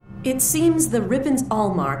It seems the Ribbons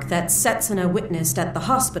Allmark that Setsuna witnessed at the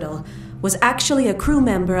hospital was actually a crew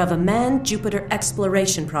member of a manned Jupiter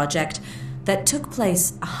exploration project that took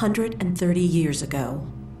place 130 years ago.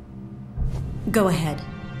 Go ahead.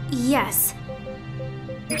 Yes.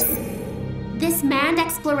 This manned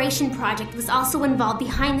exploration project was also involved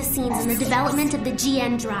behind the scenes in the development of the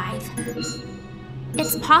GN drive.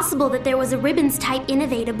 It's possible that there was a Ribbons-type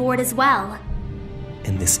Innovate aboard as well.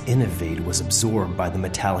 And this Innovate was absorbed by the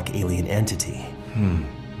metallic alien entity.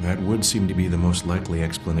 That would seem to be the most likely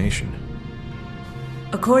explanation.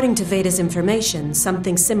 According to Veda's information,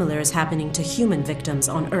 something similar is happening to human victims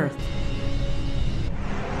on Earth.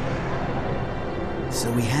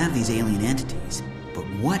 So we have these alien entities, but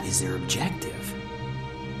what is their objective?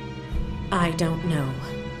 I don't know.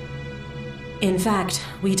 In fact,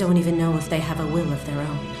 we don't even know if they have a will of their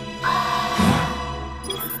own.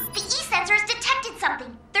 The E-sensor has detected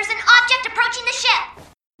something. There's an object approaching the ship.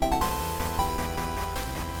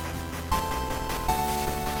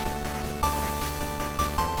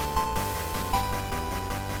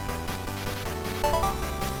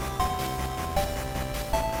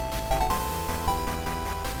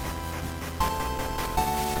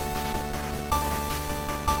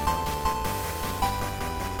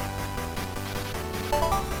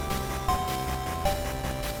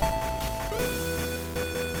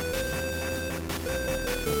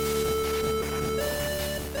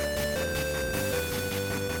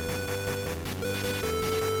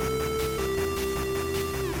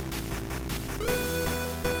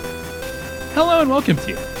 Hello and welcome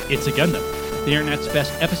to It's a Gundam, the internet's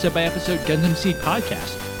best episode-by-episode Gundam Seed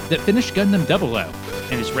podcast that finished Gundam 00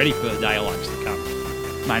 and is ready for the dialogues to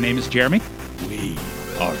come. My name is Jeremy. We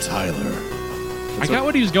are Tyler. I got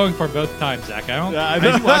what he was going for both times, Zach.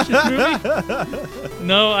 Did you watch this movie?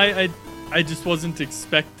 No, I just wasn't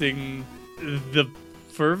expecting the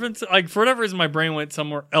fervency. Like, for whatever reason, my brain went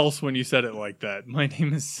somewhere else when you said it like that. My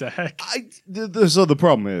name is Zach. So the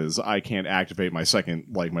problem is I can't activate my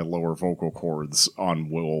my lower vocal cords on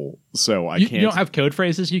Will, so I can't. You don't have code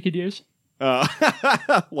phrases you could use?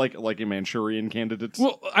 Like a Manchurian Candidate?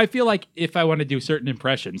 Well, I feel like if I want to do certain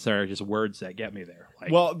impressions, there are just words that get me there.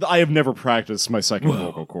 Like, well, I have never practiced my second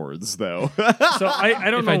vocal cords, though. So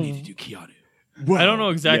I don't know. I need to do Keanu. I don't know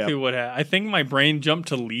exactly what happened. I think my brain jumped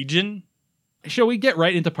to Legion. Shall we get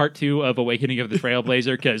right into part 2 of Awakening of the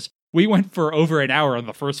Trailblazer? Because we went for over an hour on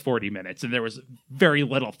the first 40 minutes, and there was very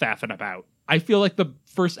little faffing about. I feel like the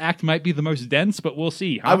first act might be the most dense, but we'll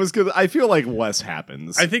see. Huh? I feel like less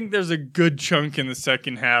happens. I think there's a good chunk in the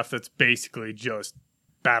second half that's basically just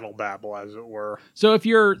battle babble, as it were. So if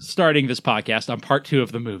you're starting this podcast on part 2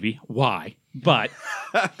 of the movie, why? But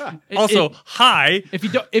also, hi.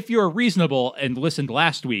 If you're reasonable and listened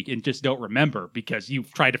last week and just don't remember because you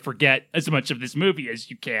try to forget as much of this movie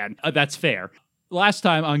as you can, that's fair. Last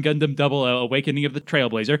time on Gundam 00 Awakening of the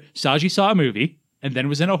Trailblazer, Saji saw a movie and then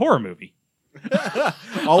was in a horror movie.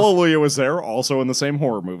 Hallelujah was there, also in the same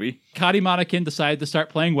horror movie. Kari Monakin decided to start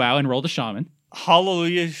playing WoW and rolled a shaman.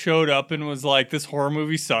 Hallelujah showed up and was like, this horror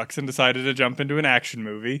movie sucks, and decided to jump into an action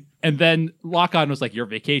movie. And then Lock-On was like, your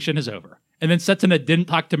vacation is over. And then Setsuna didn't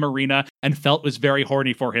talk to Marina and felt was very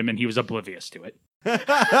horny for him, and he was oblivious to it.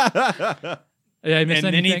 And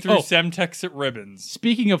then he threw Semtex at Ribbons.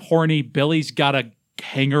 Speaking of horny, Billy's got a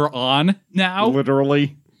hanger on now.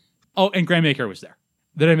 Literally. Oh, and Grandmaker was there.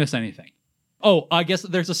 Did I miss anything? Oh, I guess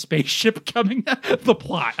there's a spaceship coming. The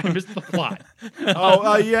plot. I missed the plot.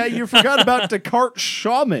 Yeah, you forgot about Descartes'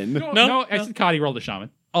 shaman. No, I said Kadi rolled a shaman.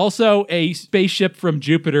 Also, a spaceship from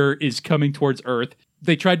Jupiter is coming towards Earth.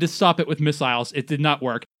 They tried to stop it with missiles. It did not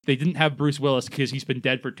work. They didn't have Bruce Willis because he's been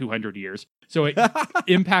dead for 200 years. So it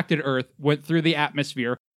impacted Earth, went through the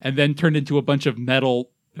atmosphere, and then turned into a bunch of metal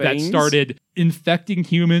that started infecting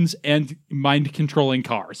humans and mind-controlling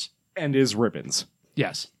cars. And is Ribbons.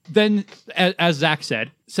 Yes. Then, as Zach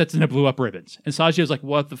said, Setsuna blew up Ribbons. And Saji was like,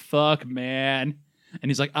 what the fuck, man? And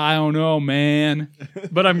he's like, I don't know, man.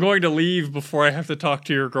 But I'm going to leave before I have to talk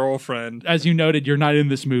to your girlfriend. As you noted, you're not in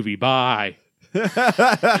this movie. Bye.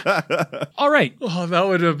 All right. Oh, that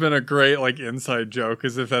would have been a great inside joke,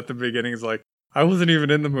 as if at the beginning is like, I wasn't even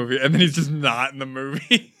in the movie, and then he's just not in the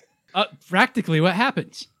movie. Practically what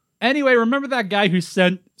happens. Anyway, remember that guy who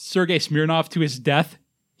sent Sergei Smirnov to his death?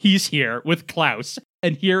 He's here with Klaus,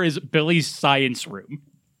 and here is Billy's science room.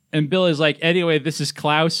 And Bill is like, anyway, this is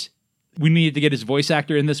Klaus. We needed to get his voice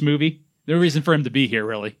actor in this movie. No reason for him to be here,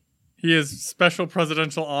 really. He is special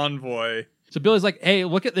presidential envoy. So Billy's like, hey,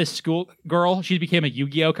 look at this schoolgirl. She became a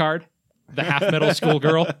Yu-Gi-Oh card. The half-metal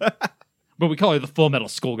schoolgirl. But we call her the full-metal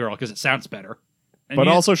schoolgirl because it sounds better. And but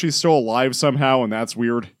also she's still alive somehow, and that's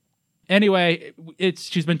weird. Anyway,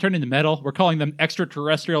 she's been turned into metal. We're calling them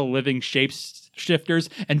extraterrestrial living shapeshifters.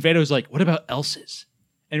 And Veda's like, what about else's?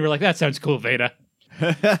 And we're like, that sounds cool, Veda.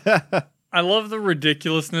 I love the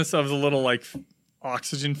ridiculousness of the little, like,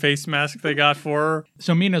 oxygen face mask they got for her.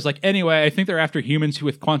 So Mina's like, anyway, I think they're after humans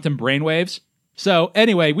with quantum brainwaves. So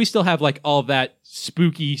anyway, we still have like all that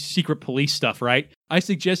spooky secret police stuff, right? I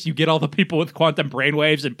suggest you get all the people with quantum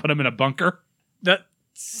brainwaves and put them in a bunker. That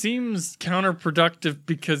seems counterproductive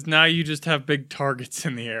because now you just have big targets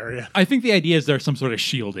in the area. I think the idea is there's some sort of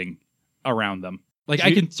shielding around them. Like,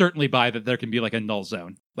 I can certainly buy that there can be like a null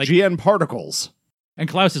zone. Like GN particles. And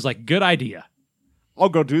Klaus is like, good idea. I'll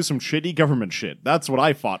go do some shitty government shit. That's what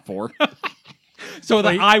I fought for. So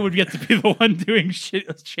that I would get to be the one doing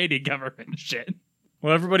shady government shit.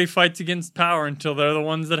 Well, everybody fights against power until they're the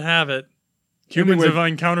ones that have it. Humans have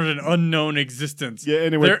encountered an unknown existence. Yeah,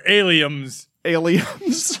 anyway. They're aliens.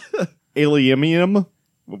 Aliens? Aliumium?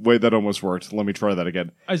 Wait, that almost worked. Let me try that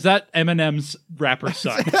again. Is that Eminem's rapper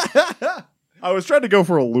son? I was trying to go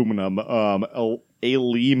for aluminum.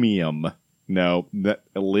 Alemium. No.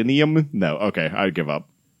 Alinium? No. Okay, I give up.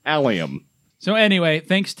 Allium. So anyway,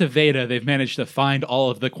 thanks to Veda, they've managed to find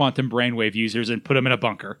all of the quantum brainwave users and put them in a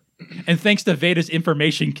bunker. And thanks to Veda's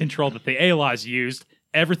information control that the ALAs used,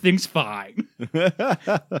 everything's fine.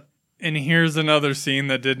 And here's another scene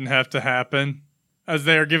that didn't have to happen. As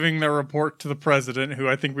they are giving their report to the president, who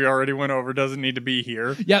I think we already went over doesn't need to be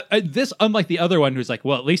here. Yeah, this, unlike the other one who's like,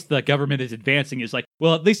 well, at least the government is advancing, is like,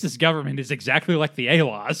 well, at least this government is exactly like the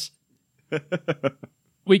ALAs.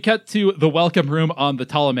 We cut to the welcome room on the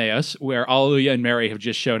Ptolemaeus, where Alleluia and Mary have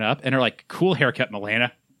just shown up, and are like, cool haircut,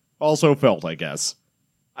 Milena. Also felt, I guess.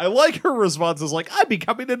 I like her response is like, I'm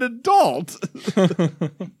becoming an adult.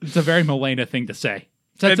 It's a very Milena thing to say.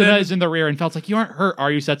 Setsuna is in the rear, and Felt's like, you aren't hurt,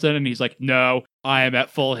 are you, Setsuna? And he's like, no, I am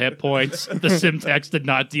at full hit points. The Simtex did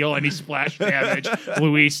not deal any splash damage.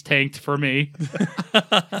 Luis tanked for me.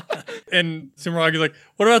 And Sumeragi's like,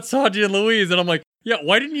 what about Saji and Louise? And I'm like, yeah,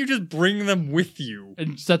 why didn't you just bring them with you?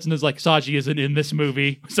 And Setsuna's like, Saji isn't in this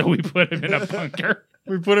movie, so we put him in a bunker.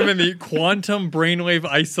 We put him in the quantum brainwave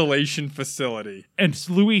isolation facility. And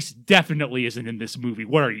Luis definitely isn't in this movie.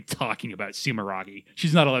 What are you talking about, Sumeragi?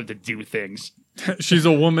 She's not allowed to do things. She's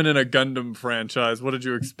a woman in a Gundam franchise. What did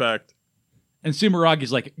you expect? And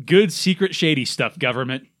Sumeragi's like, good secret shady stuff,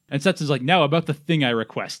 government. And Setsuna's like, now about the thing I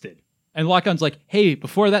requested. And Lakan's like, hey,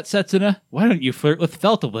 before that, Setsuna, why don't you flirt with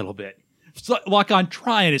Felt a little bit? Lakan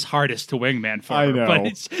trying his hardest to wingman for her, I know. but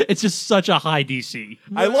it's just such a high DC.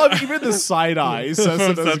 I love even the side eyes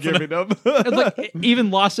Setsuna's giving him. And like, even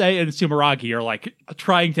Lase and Sumeragi are like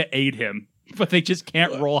trying to aid him, but they just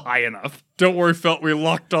can't roll high enough. Don't worry, Felt, we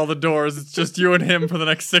locked all the doors. It's just you and him for the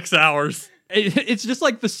next 6 hours. It's just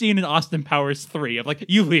like the scene in Austin Powers 3 of like,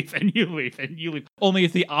 you leave and you leave and you leave. Only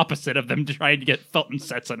it's the opposite of them trying to get Felt and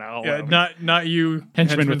Setsuna alone. Yeah, not you.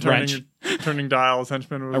 Henchman with wrench. Turning dials,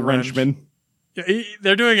 henchman with A wrenchman. Yeah,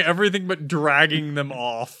 they're doing everything but dragging them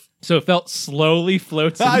off. So Felt slowly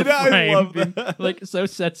floats in the frame. I love that. Like, so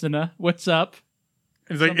Setsuna, what's up?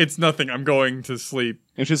 He's like, it's nothing. I'm going to sleep.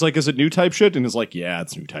 And she's like, is it new type shit? And he's like, yeah,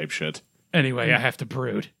 it's new type shit. Anyway, I have to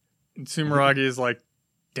brood. And Sumeragi is like,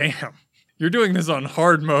 damn, you're doing this on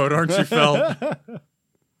hard mode, aren't you, Felt?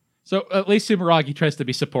 So at least Sumeragi tries to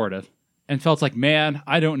be supportive. And Felt's like, man,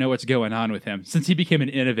 I don't know what's going on with him. Since he became an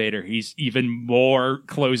innovator, he's even more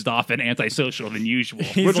closed off and antisocial than usual.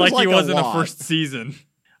 He's like he was in the first season.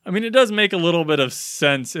 I mean, it does make a little bit of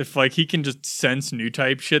sense if, like, he can just sense new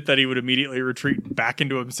type shit that he would immediately retreat back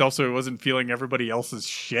into himself so he wasn't feeling everybody else's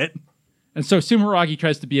shit. And so Sumeragi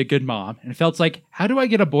tries to be a good mom. And Felt's like, how do I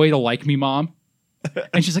get a boy to like me, Mom?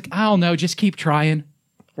 And she's like, I don't know, just keep trying.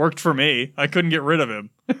 Worked for me. I couldn't get rid of him.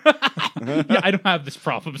 Yeah, I don't have this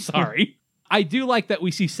problem, sorry. I do like that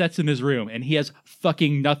we see Sets in his room, and he has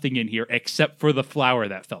fucking nothing in here except for the flower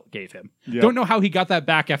that Felt gave him. Yep. Don't know how he got that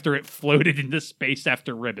back after it floated into space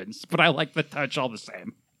after ribbons, but I like the touch all the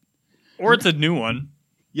same. Or it's a new one.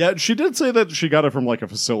 Yeah, she did say that she got it from like a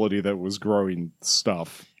facility that was growing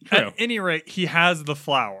stuff. True. At any rate, he has the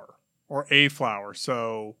flower, or a flower,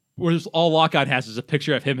 so... Whereas all Lakan has is a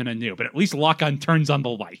picture of him and Anu, but at least Lakan turns on the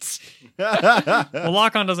lights. Well,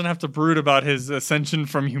 Lakan doesn't have to brood about his ascension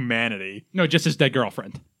from humanity. No, just his dead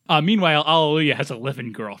girlfriend. Meanwhile, Alleluia has a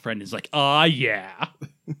living girlfriend. Is like, yeah.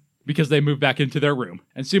 Because they move back into their room.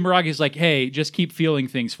 And Sumeragi's like, hey, just keep feeling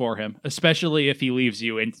things for him, especially if he leaves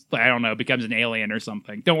you and, I don't know, becomes an alien or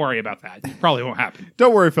something. Don't worry about that. Probably won't happen.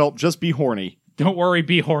 Don't worry, Felt. Just be horny. Don't worry,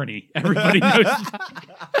 be horny. Everybody knows.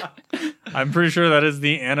 I'm pretty sure that is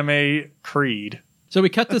the anime creed. So we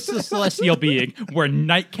cut to the Celestial Being, where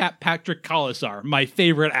Nightcap Patrick Collisar, my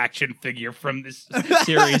favorite action figure from this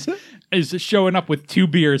series, is showing up with 2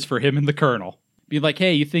 beers for him and the Colonel. Be like,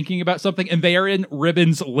 hey, you thinking about something? And they are in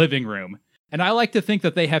Ribbon's living room. And I like to think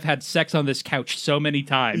that they have had sex on this couch so many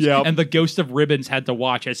times. Yep. And the ghost of Ribbons had to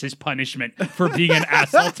watch as his punishment for being an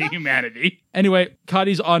asshole to humanity. Anyway,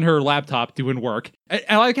 Connie's on her laptop doing work.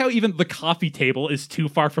 I like how even the coffee table is too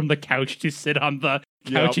far from the couch to sit on the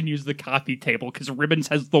couch and use the coffee table, because Ribbons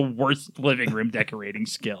has the worst living room decorating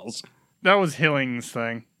skills. That was Hilling's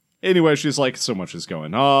thing. Anyway, she's like, so much is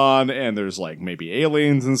going on, and there's like maybe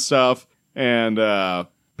aliens and stuff. And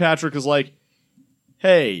Patrick is like,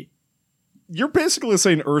 hey, you're basically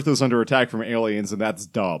saying Earth is under attack from aliens, and that's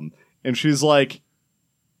dumb. And she's like,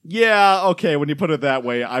 yeah, okay, when you put it that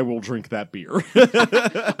way, I will drink that beer.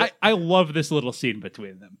 I love this little scene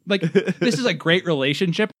between them. Like, this is a great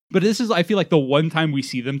relationship, but this is, I feel like, the one time we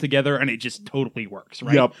see them together, and it just totally works,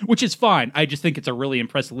 right? Yep. Which is fine. I just think it's a really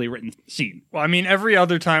impressively written scene. Well, I mean, every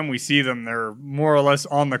other time we see them, they're more or less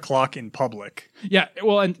on the clock in public. Yeah,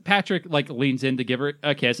 well, and Patrick, like, leans in to give her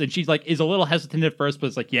a kiss, and she's, like, is a little hesitant at first, but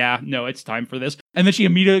it's like, yeah, no, it's time for this. And then she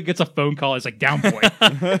immediately gets a phone call. It's like, down boy.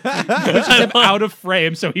 Pushes him out of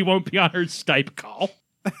frame so he won't be on her Skype call.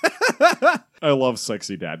 I love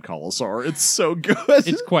Sexy Dad Collisar. It's so good.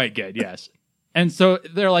 It's quite good, yes. And so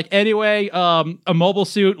they're like, anyway, a mobile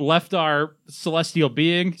suit left our celestial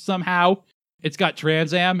being somehow. It's got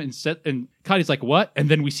Trans Am, and Connie's like, what? And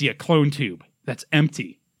then we see a clone tube that's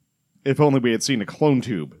empty. If only we had seen a clone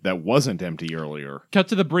tube that wasn't empty earlier. Cut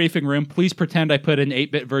to the briefing room. Please pretend I put an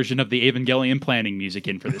 8-bit version of the Evangelion planning music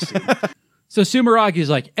in for this scene. So Sumeragi's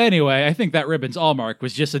like, anyway, I think that Ribbon's Allmark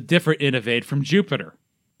was just a different Innovate from Jupiter.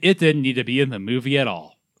 It didn't need to be in the movie at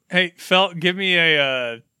all. Hey, Felt, give me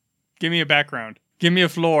a background. Give me a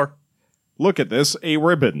floor. Look at this, a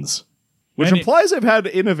Ribbons. Which implies they've had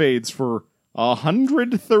Innovades for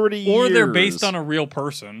 130 years. Or they're based on a real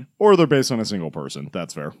person. Or they're based on a single person.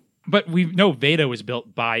 That's fair. But we know Veda was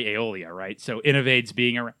built by Aeolia, right? So Innovades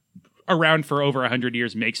being around for over 100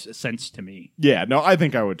 years makes sense to me. Yeah, no, I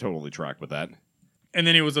think I would totally track with that. And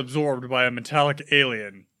then he was absorbed by a metallic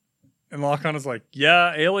alien. And Lockhart is like,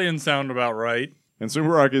 yeah, aliens sound about right. And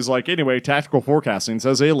Sumeragi is like, anyway, tactical forecasting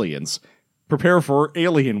says aliens. Prepare for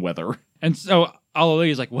alien weather. And so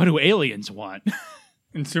Aeolia's like, what do aliens want?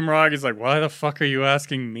 And Sumeragi's like, why the fuck are you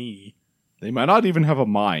asking me? They might not even have a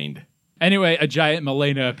mind. Anyway, a giant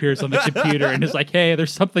Milena appears on the computer and is like, hey,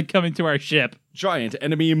 there's something coming to our ship. Giant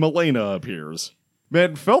enemy Milena appears.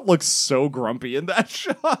 Man, Felt looks so grumpy in that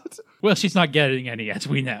shot. Well, she's not getting any, as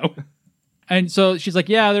we know. And so she's like,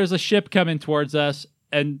 yeah, there's a ship coming towards us.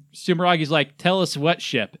 And Sumeragi's like, tell us what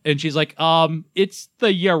ship. And she's like, it's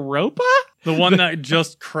the Europa? The one that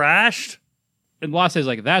just crashed? And Lasse's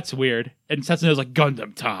like, that's weird. And Setsuno's like,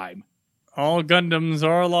 Gundam time. All Gundams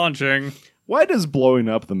are launching. Why does blowing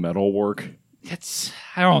up the metal work?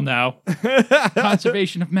 I don't know.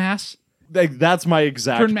 Conservation of mass? That's my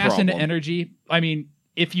exact Turn mass problem. into energy. I mean,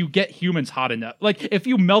 if you get humans hot enough, like, if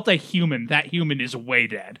you melt a human, that human is way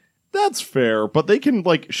dead. That's fair, but they can,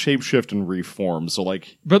 like, shapeshift and reform, so,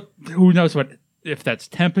 like... But who knows if that's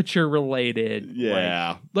temperature related.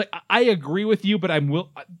 Yeah. Like I agree with you, but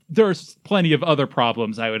there's plenty of other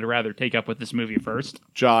problems I would rather take up with this movie first.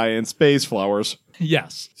 Giant space flowers.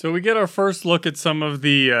 Yes. So we get our first look at some of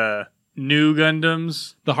the new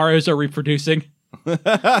Gundams. The Haros are reproducing.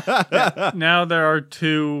 Now there are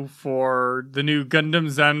 2 for the new Gundam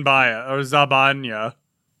Zabanya.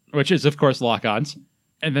 Which is, of course, lock-ons.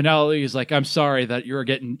 And then Ellie is like, I'm sorry that you're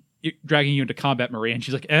dragging you into combat, Marie. And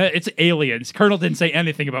she's like, it's aliens. Colonel didn't say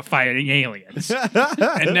anything about fighting aliens.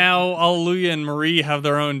 And now Alleluia and Marie have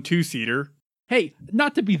their own 2-seater. Hey,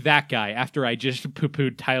 not to be that guy after I just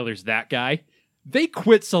poo-pooed Tyler's that guy. They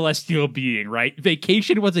quit Celestial Being, right?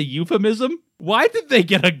 Vacation was a euphemism? Why did they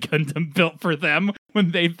get a Gundam built for them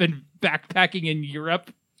when they've been backpacking in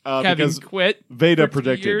Europe, having quit? Veda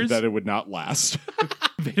predicted that it would not last.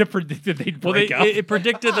 Veda predicted they'd break up. It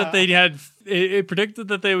predicted that it predicted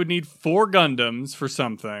that they would need 4 Gundams for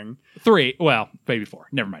something. 3. Well, maybe 4.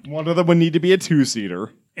 Never mind. One of them would need to be a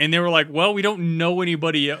 2-seater. And they were like, well, we don't know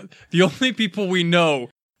anybody else. The only people we know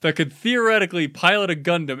that could theoretically pilot a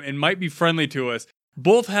Gundam and might be friendly to us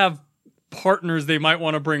both have partners they might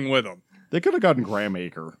want to bring with them. They could have gotten Graham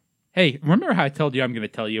Acre. Hey, remember how I told you I'm going to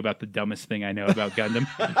tell you about the dumbest thing I know about Gundam?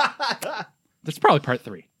 That's probably part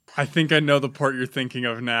 3. I think I know the part you're thinking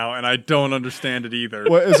of now, and I don't understand it either.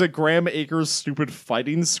 What, is it Graham Acre's stupid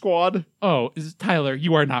fighting squad? Oh, Tyler,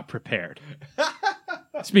 you are not prepared.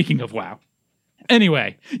 Speaking of WoW.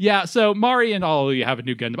 Anyway, yeah, so Mari and Alleluia have a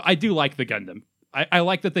new Gundam. I do like the Gundam. I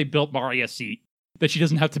like that they built Mari a seat. that she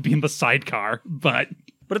doesn't have to be in the sidecar, but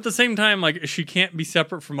at the same time, like, she can't be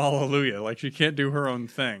separate from Hallelujah. Like, she can't do her own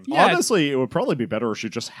thing. Yeah. Honestly, it would probably be better if she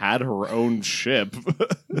just had her own ship.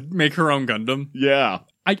 Make her own Gundam. Yeah.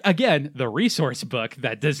 Again, the resource book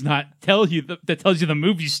that does not tell you that tells you the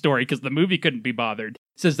movie story because the movie couldn't be bothered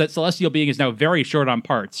says that Celestial Being is now very short on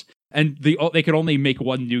parts, and they could only make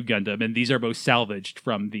one new Gundam, and these are both salvaged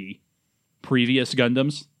from the previous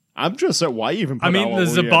Gundams. I'm just at why even put I mean, the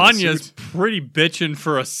Hallelujah in a Zabanya's suit? pretty bitchin'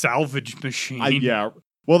 for a salvage machine. Yeah.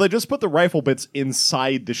 Well, they just put the rifle bits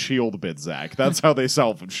inside the shield bit, Zach. That's how they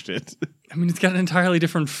salvaged it. I mean, it's got an entirely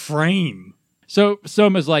different frame. So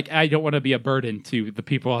Soma's like, I don't want to be a burden to the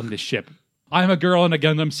people on this ship. I'm a girl in a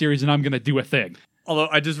Gundam series, and I'm going to do a thing. Although,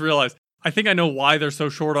 I just realized, I think I know why they're so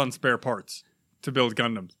short on spare parts to build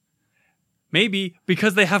Gundams. Maybe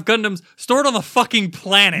because they have Gundams stored on the fucking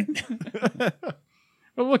planet.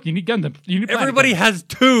 Well, look, you need Gundam. You need Everybody Gundam. has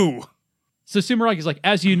 2. So Sumeragi's like,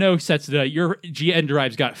 as you know, Setsuna, your GN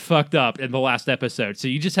drives got fucked up in the last episode, so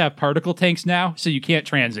you just have particle tanks now, so you can't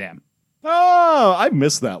transam. Oh, I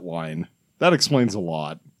missed that line. That explains a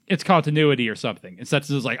lot. It's continuity or something. And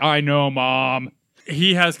Setsuna's like, I know, Mom.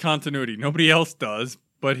 He has continuity. Nobody else does,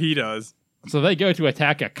 but he does. So they go to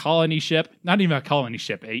attack a colony ship. Not even a colony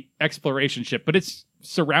ship, a exploration ship, but it's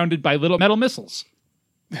surrounded by little metal missiles.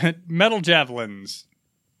 Metal javelins.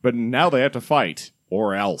 But now they have to fight,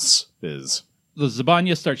 or else is. The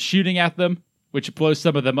Zabanya starts shooting at them, which blows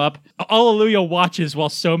some of them up. Hallelujah watches while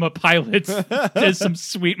Soma pilots does some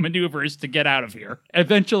sweet maneuvers to get out of here.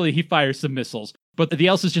 Eventually, he fires some missiles, but the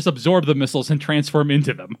Elses just absorb the missiles and transform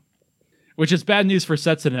into them. Which is bad news for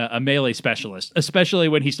Setsuna, a melee specialist, especially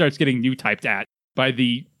when he starts getting new typed at by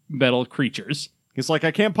the metal creatures. He's like, I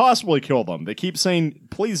can't possibly kill them. They keep saying,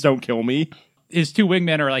 please don't kill me. His 2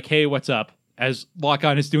 wingmen are like, hey, what's up? As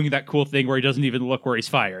Lock-On is doing that cool thing where he doesn't even look where he's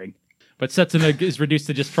firing. But Setsuna is reduced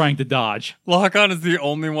to just trying to dodge. Lock-On is the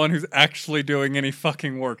only one who's actually doing any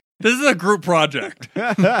fucking work. This is a group project.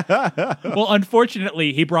 Well,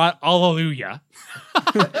 unfortunately, he brought Hallelujah.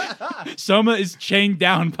 Soma is chained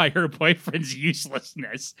down by her boyfriend's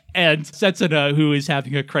uselessness, and Setsuna, who is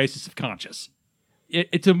having a crisis of conscience.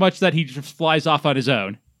 It's so much that he just flies off on his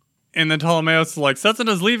own. And then Ptolemaeus is like,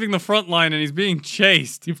 Setsuna's leaving the front line and he's being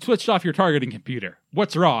chased. You've switched off your targeting computer.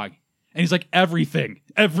 What's wrong? And he's like, everything.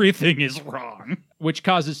 Everything is wrong. Which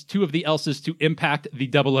causes 2 of the Elses to impact the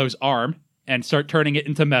 00's arm and start turning it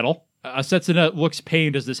into metal. Setsuna looks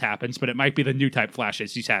pained as this happens, but it might be the new type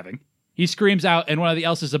flashes he's having. He screams out, and one of the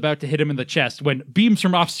Elses is about to hit him in the chest when beams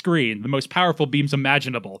from off-screen, the most powerful beams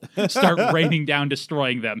imaginable, start raining down,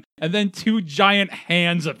 destroying them. And then 2 giant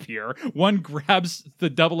hands appear. One grabs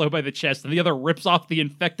the 00 by the chest, and the other rips off the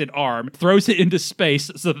infected arm, throws it into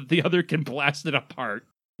space so that the other can blast it apart.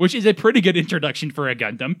 Which is a pretty good introduction for a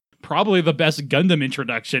Gundam. Probably the best Gundam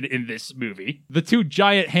introduction in this movie. The 2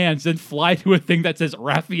 giant hands then fly to a thing that says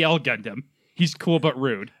Raphael Gundam. He's cool but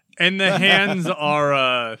rude. And the hands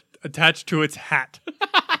are attached to its hat.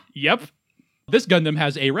 Yep. This Gundam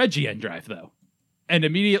has a Regian drive, though. And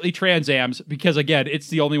immediately transams, because again, it's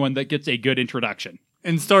the only one that gets a good introduction.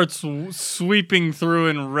 And starts sweeping through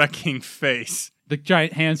and wrecking face. The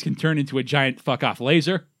giant hands can turn into a giant fuck-off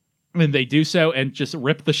laser, and they do so and just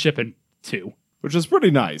rip the ship in 2. Which is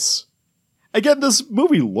pretty nice. Again, this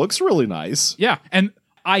movie looks really nice. Yeah, and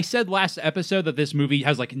I said last episode that this movie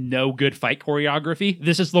has, like, no good fight choreography.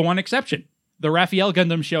 This is the one exception. The Raphael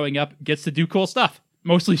Gundam showing up gets to do cool stuff.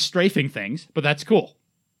 Mostly strafing things, but that's cool.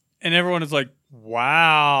 And everyone is like,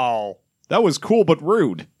 wow. That was cool but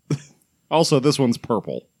rude. Also, this one's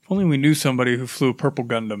purple. If only we knew somebody who flew a purple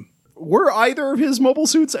Gundam. Were either of his mobile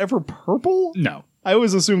suits ever purple? No. I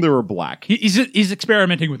always assumed they were black. He's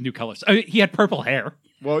experimenting with new colors. I mean, he had purple hair.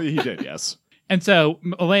 Well, he did, yes. And so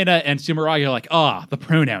Elena and Sumeragi are like, the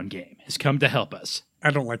pronoun game has come to help us.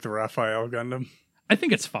 I don't like the Raphael Gundam. I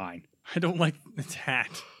think it's fine. I don't like its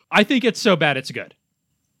hat. I think it's so bad it's good.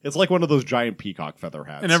 It's like one of those giant peacock feather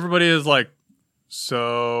hats. And everybody is like,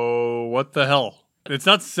 so what the hell? It's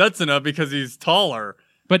not Setsuna because he's taller.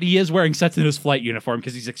 But he is wearing Setsuna's flight uniform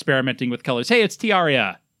because he's experimenting with colors. Hey, it's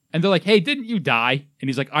Tiaria. And they're like, hey, didn't you die? And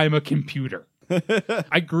he's like, I'm a computer.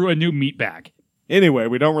 I grew a new meat bag. Anyway,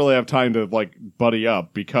 we don't really have time to, buddy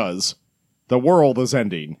up because the world is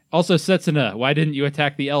ending. Also, Setsuna, why didn't you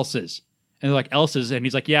attack the Elses? And they're like, Elses? And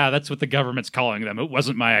he's like, yeah, that's what the government's calling them. It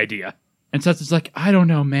wasn't my idea. And Setsuna's like, I don't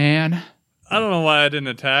know, man. I don't know why I didn't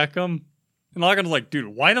attack them. And Logan's like, dude,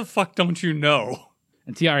 why the fuck don't you know?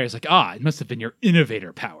 And Tiaria's like, it must have been your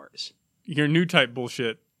innovator powers. Your new type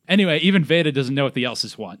bullshit. Anyway, even Veda doesn't know what the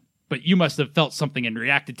Elses want. But you must have felt something and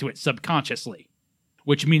reacted to it subconsciously.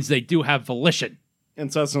 Which means they do have volition. And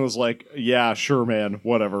Setsuna was like, yeah, sure, man,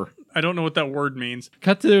 whatever. I don't know what that word means.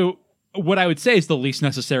 Cut to what I would say is the least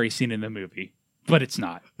necessary scene in the movie, but it's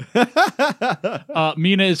not.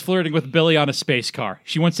 Mina is flirting with Billy on a space car.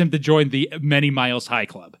 She wants him to join the Many Miles High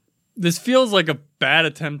Club. This feels like a bad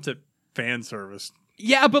attempt at fan service.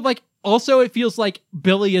 Yeah, but like also it feels like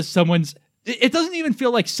Billy is someone's. It doesn't even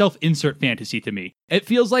feel like self-insert fantasy to me. It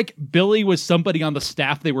feels like Billy was somebody on the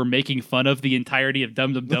staff they were making fun of the entirety of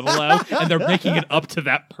Dum Dum Double O, and they're making it up to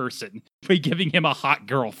that person by giving him a hot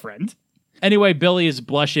girlfriend. Anyway, Billy is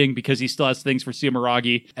blushing because he still has things for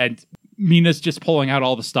Sumeragi, and Mina's just pulling out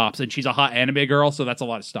all the stops, and she's a hot anime girl, so that's a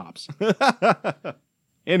lot of stops.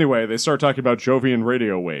 Anyway, they start talking about Jovian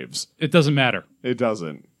radio waves. It doesn't matter. It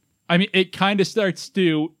doesn't. I mean, it kind of starts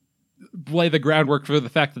to lay the groundwork for the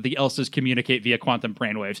fact that the Elsas communicate via quantum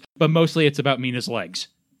brainwaves, but mostly it's about Mina's legs.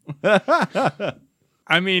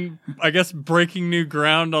 I mean, I guess breaking new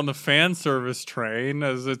ground on the fan service train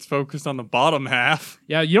as it's focused on the bottom half.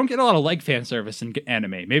 Yeah, you don't get a lot of leg fan service in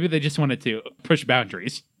anime. Maybe they just wanted to push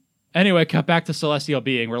boundaries. Anyway, cut back to Celestial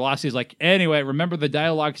Being, where Lassie's like, anyway, remember the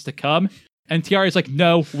dialogues to come? And Tiari's like,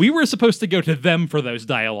 no, we were supposed to go to them for those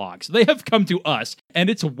dialogues. They have come to us, and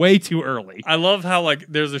it's way too early. I love how, like,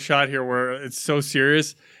 there's a shot here where it's so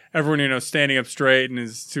serious. Everyone, standing up straight and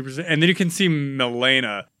is super... And then you can see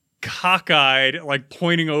Milena cockeyed, like,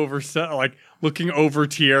 pointing over, like, looking over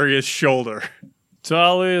Tiari's shoulder.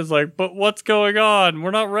 Tali is like, but what's going on?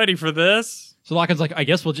 We're not ready for this. So Locken's like, I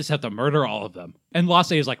guess we'll just have to murder all of them. And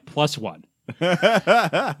Lassie is like, +1.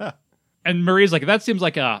 And Marie's like, that seems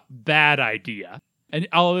like a bad idea. And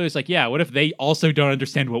Oliver's like, yeah, what if they also don't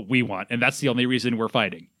understand what we want? And that's the only reason we're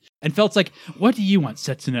fighting. And Felt's like, what do you want,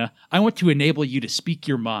 Setsuna? I want to enable you to speak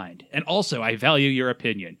your mind. And also, I value your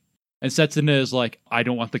opinion. And Setsuna is like, I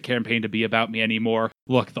don't want the campaign to be about me anymore.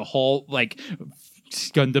 Look, the whole, like,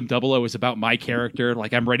 Gundam 00 is about my character.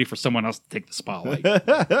 Like, I'm ready for someone else to take the spotlight.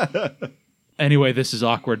 Anyway, this is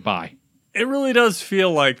awkward. Bye. It really does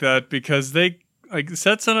feel like that because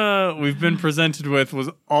Setsuna we've been presented with was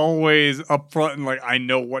always upfront and like, I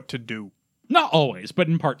know what to do. Not always, but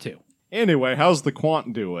in part 2. Anyway, how's the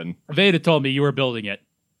Quant doing? Veda told me you were building it.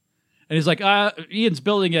 And he's like, Ian's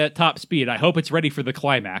building it at top speed. I hope it's ready for the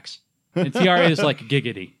climax. And Tiara is like,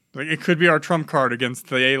 giggity. Like, it could be our trump card against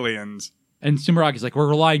the aliens. And Sumeragi's like, we're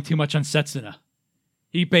relying too much on Setsuna.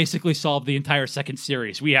 He basically solved the entire second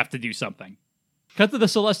series. We have to do something. Cut to the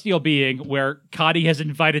Celestial Being, where Kadi has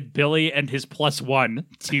invited Billy and his +1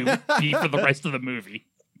 to be for the rest of the movie.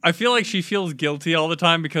 I feel like she feels guilty all the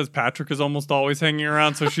time because Patrick is almost always hanging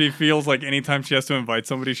around, so she feels like anytime she has to invite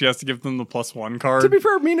somebody, she has to give them the +1 card. To be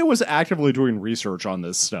fair, Mina was actively doing research on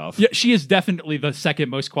this stuff. Yeah, she is definitely the second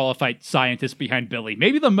most qualified scientist behind Billy.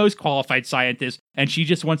 Maybe the most qualified scientist, and she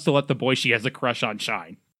just wants to let the boy she has a crush on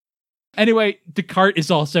shine. Anyway, Descartes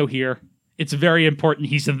is also here. It's very important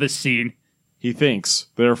he's in this scene. He thinks,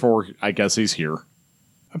 therefore, I guess he's here.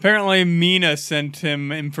 Apparently, Mina sent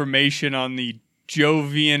him information on the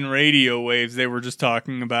Jovian radio waves they were just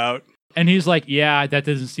talking about. And he's like, yeah, that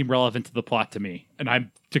doesn't seem relevant to the plot to me. And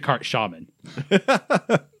I'm Descartes Shaman.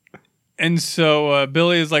 And so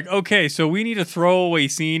Billy is like, okay, so we need a throwaway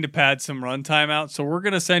scene to pad some runtime out, so we're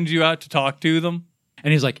going to send you out to talk to them.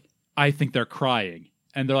 And he's like, I think they're crying.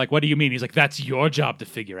 And they're like, what do you mean? He's like, that's your job to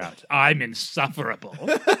figure out. I'm insufferable.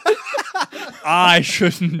 I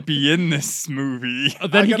shouldn't be in this movie.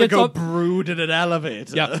 Then he gets on, brood in an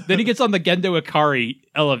elevator. Yeah. Then he gets on the Gendo Ikari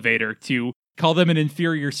elevator to call them an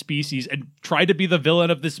inferior species and try to be the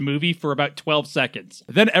villain of this movie for about 12 seconds.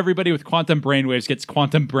 Then everybody with quantum brainwaves gets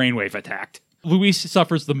quantum brainwave attacked. Louise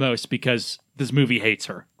suffers the most because this movie hates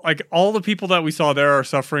her. Like, all the people that we saw there are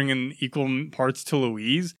suffering in equal parts to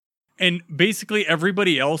Louise. And basically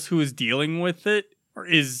everybody else who is dealing with it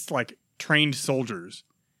is, like, trained soldiers.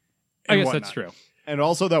 I guess that's true. And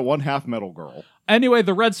also that one half metal girl. Anyway,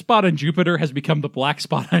 the red spot on Jupiter has become the black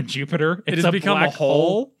spot on Jupiter. It has become a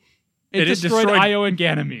hole. It destroyed Io and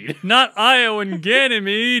Ganymede. Not Io and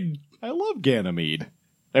Ganymede. I love Ganymede.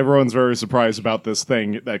 Everyone's very surprised about this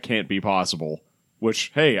thing that can't be possible.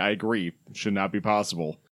 Which, hey, I agree, should not be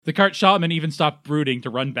possible. Descartes Shaman even stopped brooding to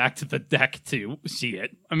run back to the deck to see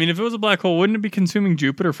it. I mean, if it was a black hole, wouldn't it be consuming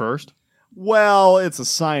Jupiter first? Well, it's a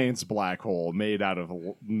science black hole made out of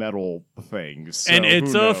metal things. So and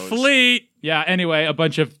it's a fleet. Yeah, anyway, a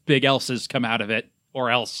bunch of big elses come out of it. Or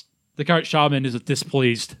else. Descartes Shaman is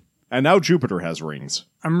displeased. And now Jupiter has rings.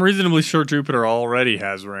 I'm reasonably sure Jupiter already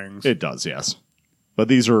has rings. It does, yes. But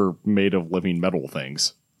these are made of living metal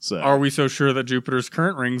things. So are we so sure that Jupiter's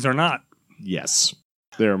current rings are not? Yes.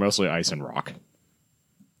 They are mostly ice and rock.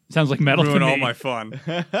 Sounds like metal to Ruin me. all my fun.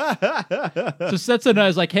 So Setsuna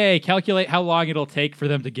is like, hey, calculate how long it'll take for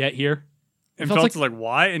them to get here. And Felt's Felt's like,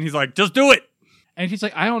 why? And he's like, just do it. And she's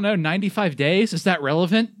like, I don't know, 95 days? Is that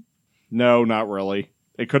relevant? No, not really.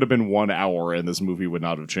 It could have been 1 hour and this movie would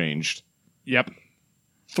not have changed. Yep.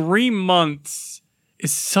 3 months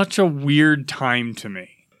is such a weird time to me.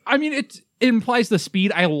 I mean, it implies the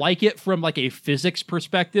speed. I like it from like a physics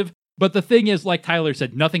perspective. But the thing is, like Tyler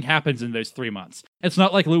said, nothing happens in those 3 months. It's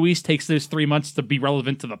not like Luis takes those 3 months to be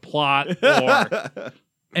relevant to the plot or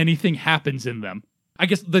anything happens in them. I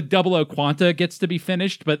guess the 00 Quanta gets to be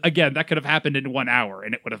finished, but again, that could have happened in 1 hour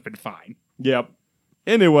and it would have been fine. Yep.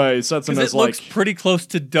 Anyway, Because Setsuna's it like, looks pretty close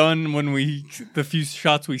to done when the few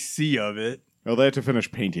shots we see of it. oh, they have to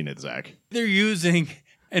finish painting it, Zach. They're using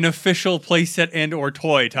an official playset and or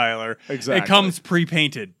toy, Tyler. Exactly. It comes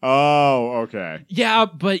pre-painted. Oh, okay. Yeah,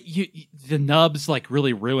 but the nubs like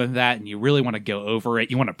really ruin that and you really want to go over it.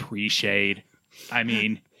 You want to pre-shade. I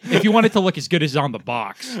mean, if you want it to look as good as on the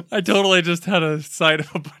box. I totally just had a sight of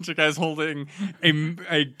a bunch of guys holding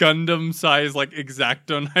a Gundam-sized like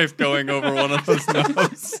X-Acto knife going over one of those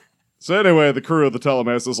nubs. So anyway, the crew of the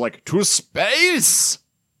Telemas is like, to space!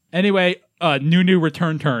 Anyway, Nunu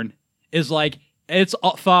Return Turn is like, it's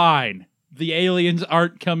fine. The aliens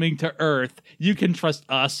aren't coming to Earth. You can trust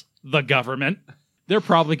us, the government. They're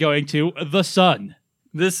probably going to the sun.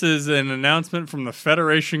 This is an announcement from the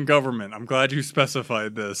Federation government. I'm glad you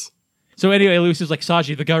specified this. So anyway, Lucy's like,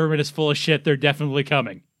 Saji, the government is full of shit. They're definitely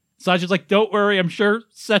coming. Saji's like, don't worry. I'm sure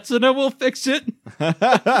Setsuna will fix it.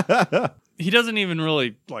 He doesn't even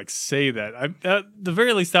really like say that. At the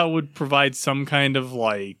very least, that would provide some kind of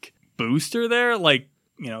like booster there, like,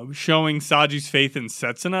 you know, showing Saji's faith in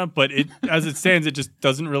Setsuna. But it, as it stands, it just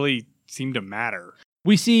doesn't really seem to matter.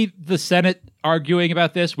 We see the Senate arguing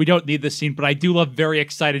about this. We don't need this scene, but I do love very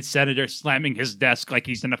excited Senator slamming his desk like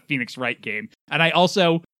he's in a Phoenix Wright game. And I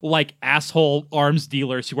also like asshole arms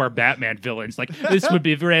dealers who are Batman villains. Like, this would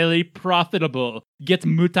be really profitable. Get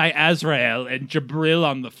Mutai Azrael and Jabril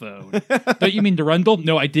on the phone. Don't you mean Durandal?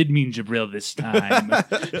 No, I did mean Jabril this time.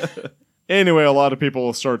 Anyway, a lot of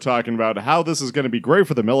people start talking about how this is going to be great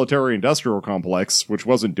for the military-industrial complex, which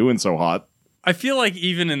wasn't doing so hot. I feel like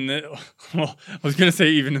even in the, well, I was going to say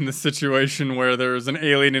even in the situation where there's an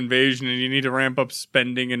alien invasion and you need to ramp up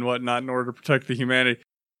spending and whatnot in order to protect the humanity,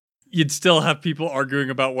 you'd still have people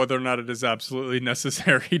arguing about whether or not it is absolutely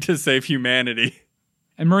necessary to save humanity.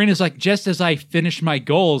 And Marina's like, just as I finish my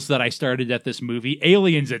goals that I started at this movie,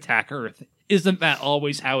 aliens attack Earth. Isn't that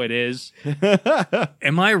always how it is?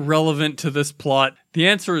 Am I relevant to this plot? The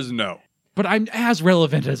answer is no. But I'm as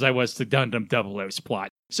relevant as I was to Gundam 00's plot.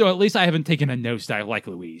 So at least I haven't taken a nosedive like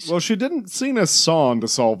Louise. Well, she didn't sing a song to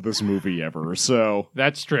solve this movie ever, so...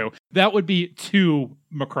 That's true. That would be too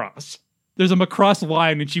Macross. There's a Macross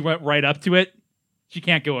line and she went right up to it. She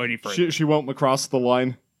can't go any further. She won't cross the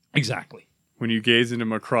line? Exactly. When you gaze into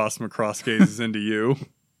Macross, Macross gazes into you.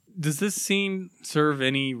 Does this scene serve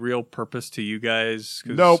any real purpose to you guys?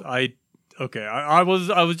 Nope. Okay, I was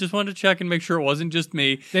just wanted to check and make sure it wasn't just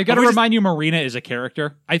me. They've got to remind you Marina is a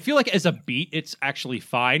character. I feel like as a beat, it's actually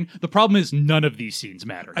fine. The problem is none of these scenes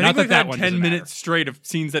matter. I think we've had 10 minutes straight of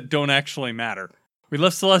scenes that don't actually matter. We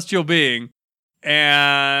left Celestial Being,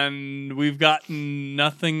 and we've gotten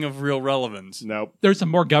nothing of real relevance. Nope. There's some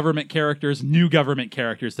more government characters, new government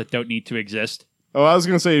characters that don't need to exist. Oh, I was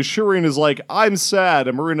going to say, Shireen is like, I'm sad,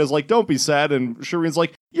 and Marina's like, don't be sad, and Shireen's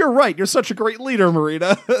like, you're right, you're such a great leader,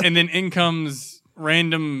 Marina. And then in comes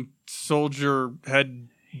random soldier head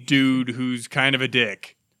dude who's kind of a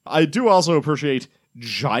dick. I do also appreciate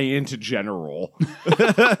Giant General,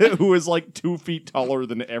 who is like 2 feet taller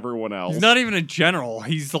than everyone else. He's not even a general,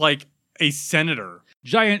 he's like a senator.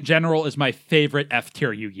 Giant General is my favorite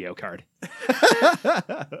F-tier Yu-Gi-Oh card.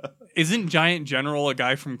 Isn't Giant General a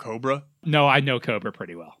guy from Cobra? No, I know Cobra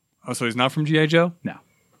pretty well. Oh, so he's not from G.I. Joe? No.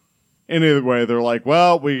 Anyway, they're like,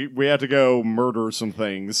 well, we have to go murder some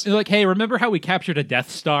things. They're like, hey, remember how we captured a Death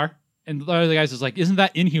Star? And the other guys is like, isn't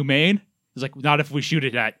that inhumane? He's like, not if we shoot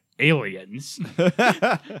it at aliens.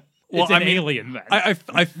 It's an alien then.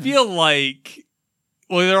 I feel like,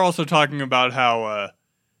 well, they're also talking about how,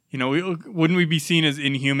 wouldn't we be seen as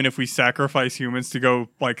inhuman if we sacrifice humans to go,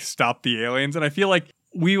 like, stop the aliens? And I feel like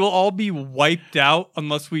we will all be wiped out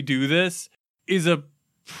unless we do this is a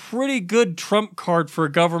pretty good trump card for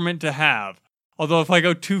a government to have. Although if I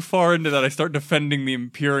go too far into that, I start defending the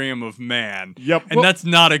Imperium of Man. Yep. And that's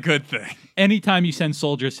not a good thing. Anytime you send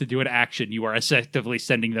soldiers to do an action, you are effectively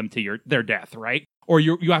sending them to their death, right? Or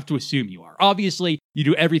you have to assume you are. Obviously, you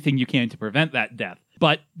do everything you can to prevent that death,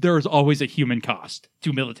 but there is always a human cost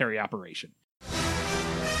to military operation.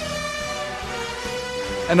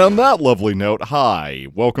 And on that lovely note, hi,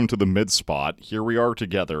 welcome to the mid-spot. Here we are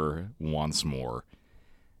together once more.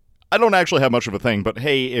 I don't actually have much of a thing, but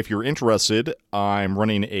hey, if you're interested, I'm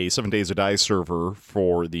running a 7 Days to Die server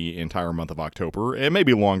for the entire month of October. It may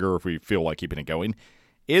be longer if we feel like keeping it going.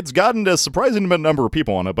 It's gotten a surprising number of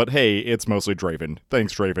people on it, but hey, it's mostly Draven.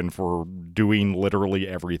 Thanks, Draven, for doing literally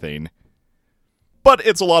everything. But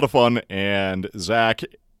it's a lot of fun, and Zach,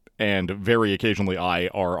 and very occasionally I,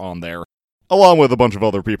 are on there, along with a bunch of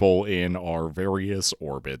other people in our various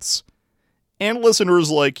orbits. And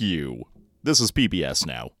listeners like you. This is PBS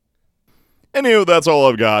now. Anywho, that's all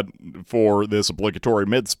I've got for this obligatory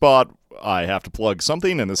mid-spot. I have to plug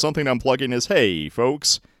something, and the something I'm plugging is, hey,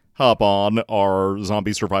 folks, hop on our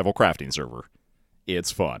zombie survival crafting server.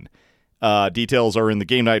 It's fun. Details are in the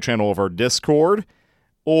Game Night channel of our Discord.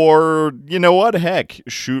 Or, you know what, heck,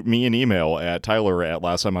 shoot me an email at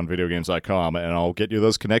tyler@lasttimeonvideogames.com, and I'll get you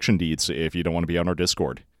those connection deets if you don't want to be on our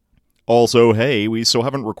Discord. Also, hey, we still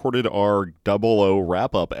haven't recorded our 00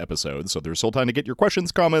 wrap-up episode, so there's still time to get your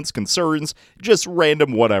questions, comments, concerns, just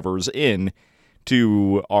random whatevers in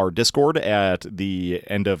to our Discord at the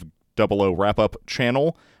end of 00 wrap-up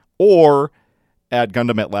channel, or at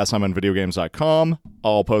Gundam@lasttimeonvideogames.com.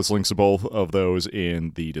 I'll post links to both of those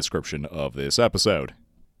in the description of this episode.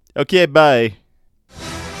 Okay, bye.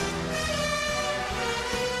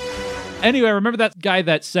 Anyway, remember that guy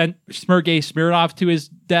that sent Sergei Smirnov to his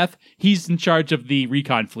death? He's in charge of the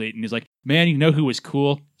recon fleet, and he's like, man, you know who was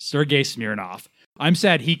cool? Sergei Smirnov. I'm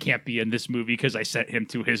sad he can't be in this movie because I sent him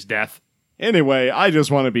to his death. Anyway, I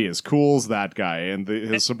just want to be as cool as that guy, and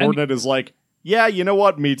his subordinate is like, yeah, you know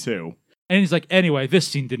what, me too. And he's like, anyway, this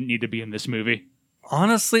scene didn't need to be in this movie.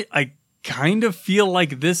 Honestly, I kind of feel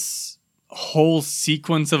like this whole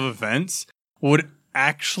sequence of events would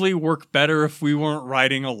actually work better if we weren't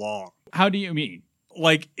riding along. How do you mean?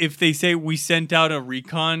 Like, if they say we sent out a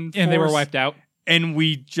recon force, And they were wiped out? and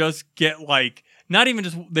we just get, like, not even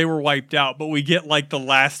just they were wiped out, but we get, like, the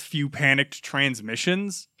last few panicked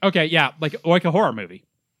transmissions. Okay, yeah, like a horror movie.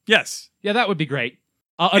 Yes. Yeah, that would be great.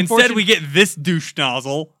 Instead, we get this douche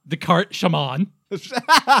nozzle. Descartes Shaman.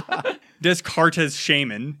 Descartes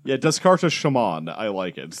Shaman. Yeah, Descartes Shaman. I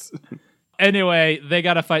like it. Anyway, they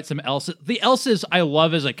gotta fight some Elses. The Elses I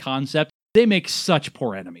love as a concept. They make such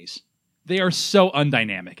poor enemies. They are so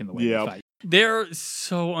undynamic in the way they fight. They're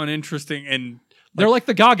so uninteresting, and they're like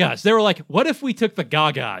the Gagas. They were like, what if we took the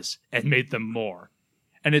Gagas and made them more?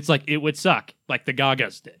 And it's like, it would suck, like the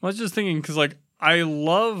Gagas did. I was just thinking, because, like, I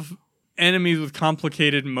love enemies with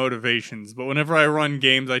complicated motivations, but whenever I run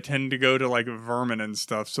games, I tend to go to, like, vermin and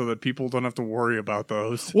stuff so that people don't have to worry about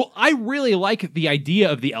those. Well, I really like the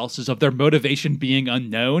idea of the Elses, of their motivation being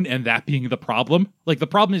unknown and that being the problem. Like, the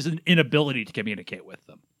problem is an inability to communicate with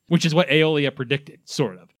them, which is what Aeolia predicted,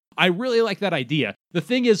 sort of. I really like that idea. The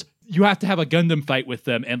thing is, you have to have a Gundam fight with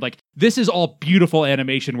them, and, like, this is all beautiful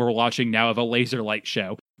animation we're watching now of a laser light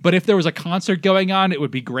show. But if there was a concert going on, it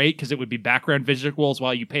would be great, because it would be background visuals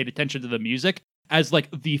while you paid attention to the music, as, like,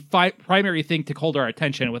 the primary thing to hold our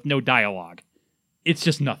attention with no dialogue. It's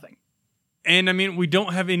just nothing. And, I mean, we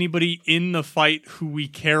don't have anybody in the fight who we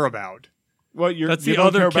care about. Well, That's you the don't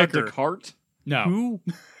other care kicker. about Descartes? No. Who?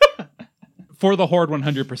 For the Horde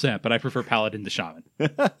 100%, but I prefer Paladin to Shaman.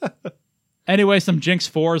 Anyway, some Jinx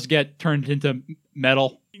 4s get turned into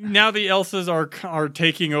metal. Now the Elses are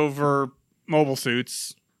taking over mobile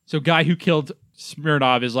suits. So guy who killed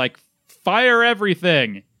Smirnov is like, fire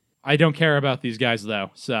everything. I don't care about these guys,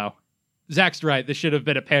 though, so. Zach's right, this should have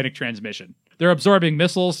been a panic transmission. They're absorbing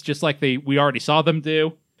missiles, just like we already saw them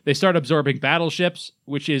do. They start absorbing battleships,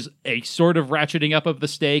 which is a sort of ratcheting up of the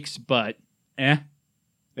stakes, but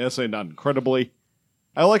Yes, not incredibly.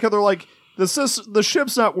 I like how they're like, the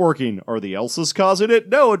ship's not working. Are the Elses causing it?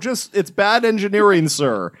 No, it's bad engineering,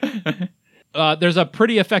 sir. There's a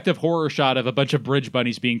pretty effective horror shot of a bunch of bridge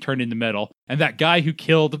bunnies being turned into metal, and that guy who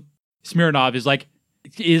killed Smirnov is like,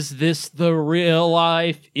 is this the real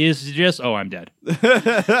life? Oh, I'm dead.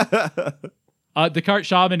 Descartes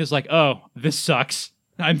Shaman is like, oh, this sucks.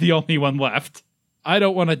 I'm the only one left. I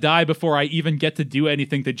don't want to die before I even get to do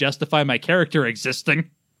anything to justify my character existing.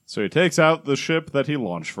 So he takes out the ship that he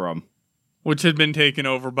launched from. Which had been taken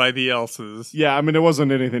over by the Elses. Yeah, I mean, it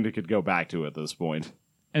wasn't anything he could go back to at this point.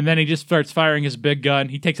 And then he just starts firing his big gun.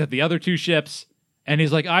 He takes out the other two ships, and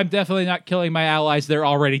he's like, I'm definitely not killing my allies. They're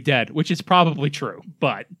already dead, which is probably true,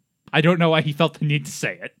 but I don't know why he felt the need to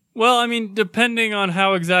say it. Well, I mean, depending on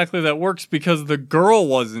how exactly that works, because the girl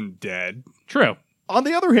wasn't dead. True. On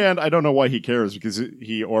the other hand, I don't know why he cares, because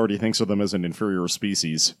he already thinks of them as an inferior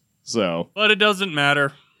species. So. But it doesn't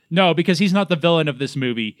matter. No, because he's not the villain of this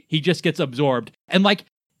movie. He just gets absorbed. And, like,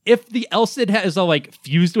 if the Elsid has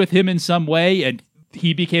fused with him in some way and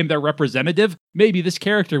he became their representative, maybe this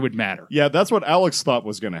character would matter. Yeah, that's what Alex thought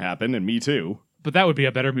was going to happen, and me too. But that would be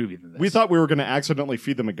a better movie than this. We thought we were going to accidentally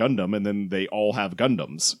feed them a Gundam, and then they all have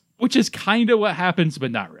Gundams. Which is kind of what happens,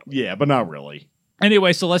 but not really. Yeah, but not really.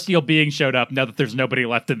 Anyway, celestial beings showed up now that there's nobody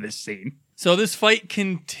left in this scene. So this fight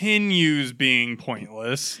continues being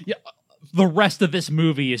pointless. Yeah, the rest of this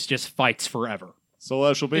movie is just fights forever.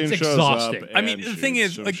 Celestial being It's shows exhausting. up. I mean, the thing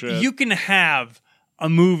is, shit. you can have a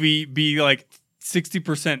movie be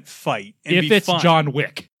 60% fight and If be it's fun. John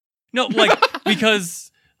Wick. No,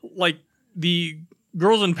 because the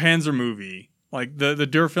Girls in Panzer movie, the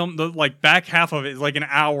Dur film, the back half of it is an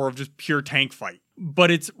hour of just pure tank fight.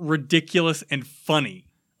 But it's ridiculous and funny.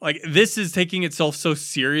 This is taking itself so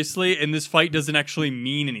seriously, and this fight doesn't actually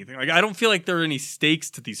mean anything. I don't feel like there are any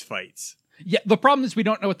stakes to these fights. Yeah, the problem is we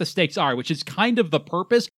don't know what the stakes are, which is kind of the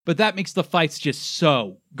purpose, but that makes the fights just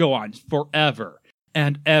go on forever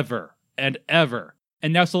and ever and ever.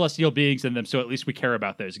 And now celestial beings in them, so at least we care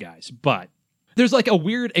about those guys. But there's a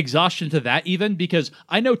weird exhaustion to that even, because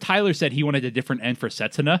I know Tyler said he wanted a different end for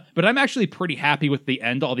Setsuna, but I'm actually pretty happy with the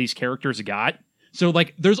end all these characters got. So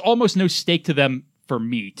there's almost no stake to them for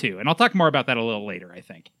me too. And I'll talk more about that a little later, I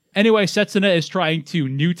think. Anyway, Setsuna is trying to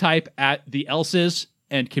new type at the Elses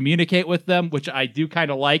and communicate with them, which I do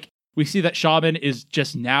kind of like. We see that Shaman is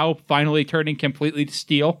just now finally turning completely to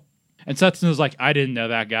steel. And Setsuna's like, I didn't know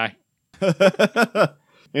that guy.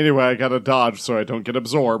 Anyway, I gotta dodge so I don't get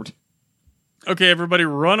absorbed. Okay, everybody,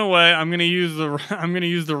 run away! I'm gonna use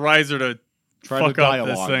the riser to fuck up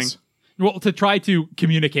this thing. Well, to try to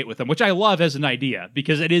communicate with them, which I love as an idea,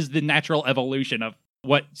 because it is the natural evolution of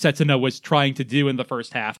what Setsuna was trying to do in the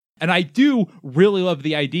first half. And I do really love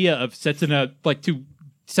the idea of Setsuna, to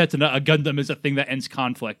Setsuna, a Gundam is a thing that ends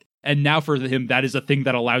conflict. And now for him, that is a thing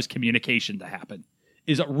that allows communication to happen.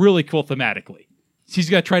 Is really cool thematically. He's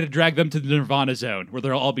going to try to drag them to the Nirvana zone, where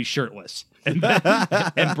they'll all be shirtless and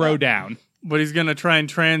bro down. But he's going to try and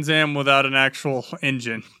Trans Am without an actual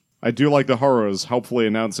engine. I do like the Haros helpfully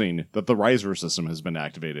announcing that the riser system has been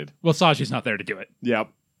activated. Well, Saji's not there to do it. Yep.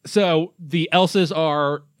 So the Elses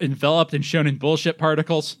are enveloped in shonen bullshit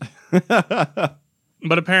particles. But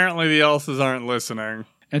apparently the Elses aren't listening.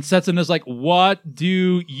 And Setsuna's like, what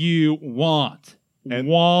do you want? And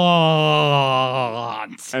Want.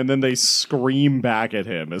 then they scream back at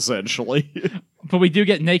him, essentially. But we do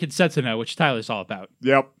get naked Setsuna, which Tyler's all about.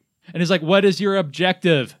 Yep. And he's like, what is your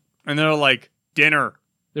objective? And they're like, dinner.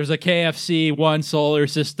 There's a KFC one solar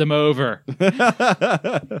system over.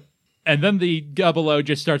 And then the Gubalo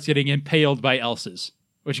just starts getting impaled by Elses,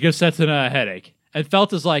 which gives Setsuna a headache. And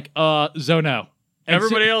Felt is like, Zono. And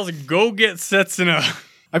Everybody else, go get Setsuna.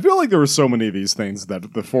 I feel like there were so many of these things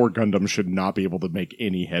that the four Gundams should not be able to make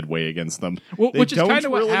any headway against them. Well, They which is don't kind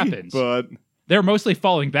of what really, happens. But They're mostly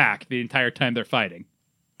falling back the entire time they're fighting.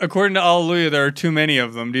 According to Alleluia, there are too many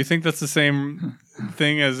of them. Do you think that's the same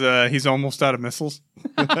thing as he's almost out of missiles?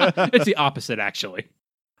 It's the opposite, actually.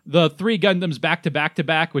 The three Gundams back to back to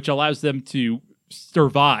back, which allows them to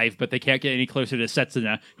survive, but they can't get any closer to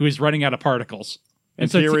Setsuna, who is running out of particles. and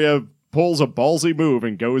so Tyria pulls a ballsy move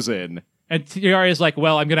and goes in. And Tiaria's like,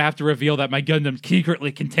 well, I'm going to have to reveal that my Gundam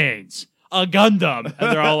secretly contains a Gundam.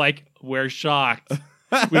 And they're all like, we're shocked.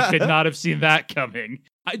 We could not have seen that coming.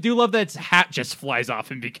 I do love that its hat just flies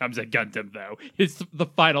off and becomes a Gundam, though. It's the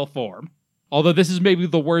final form. Although this is maybe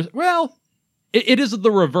the worst. Well, it is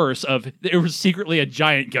the reverse of it was secretly a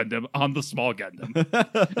giant Gundam on the small Gundam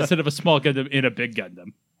instead of a small Gundam in a big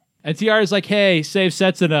Gundam. And Tiara's like, hey, save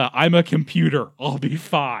Setsuna. I'm a computer. I'll be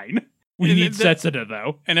fine. We need Setsuna,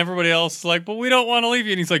 though. And everybody else is like, but we don't want to leave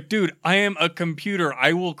you. And he's like, dude, I am a computer.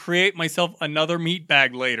 I will create myself another meat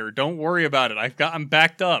bag later. Don't worry about it. I'm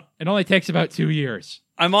backed up. It only takes about 2 years.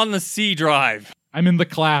 I'm on the C drive. I'm in the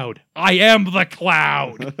cloud. I am the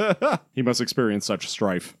cloud. He must experience such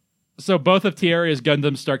strife. So both of Tiaria's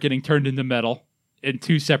Gundams start getting turned into metal in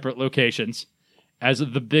 2 separate locations, as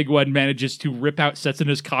the big one manages to rip out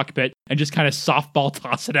Setsuna's cockpit and just kind of softball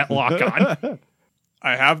toss it at Lock-On.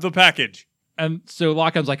 I have the package. And so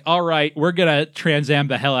Lock-On's like, all right, we're going to Trans Am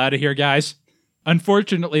the hell out of here, guys.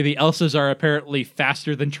 Unfortunately, the Elses are apparently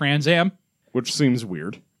faster than Trans Am. Which seems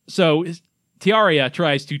weird. So Tiaria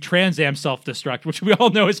tries to Trans Am self-destruct, which we all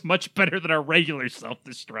know is much better than a regular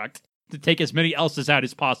self-destruct, to take as many Elses out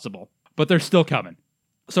as possible. But they're still coming.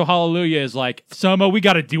 So Hallelujah is like, Soma, we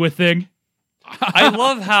got to do a thing. I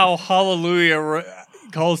love how Hallelujah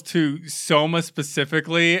calls to Soma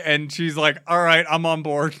specifically, and she's like, all right, I'm on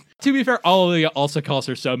board. To be fair, Hallelujah also calls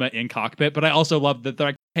her Soma in cockpit, but I also love that they're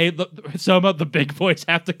like, hey, Soma, the big boys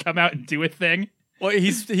have to come out and do a thing. Well,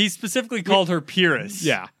 he specifically called her Pyrrhus.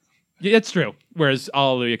 Yeah, it's true. Whereas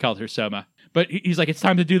Alleluia called her Soma. But he's like, it's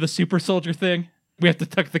time to do the super soldier thing. We have to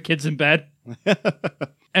tuck the kids in bed.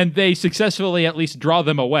 And they successfully at least draw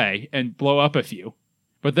them away and blow up a few.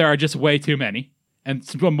 But there are just way too many. And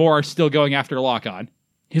some more are still going after Lock-On.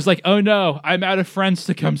 He's like, oh no, I'm out of friends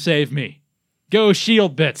to come save me. Go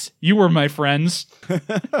shield bits. You were my friends.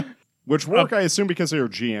 Which work, I assume, because they are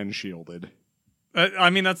GN shielded. I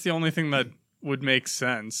mean, that's the only thing that would make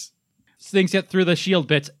sense. Things get through the shield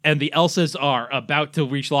bits, and the Elsas are about to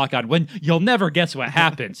reach Lock-On when you'll never guess what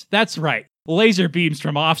happens. That's right. Laser beams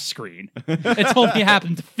from off-screen. It's only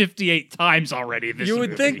happened 58 times already this You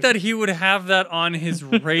would movie. think that he would have that on his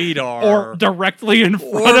radar. Or directly in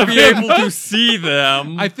front or of be him. able to see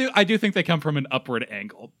them. I do think they come from an upward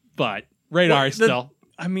angle, but radar still.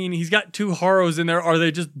 I mean, he's got two Haros in there. Are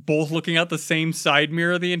they just both looking out the same side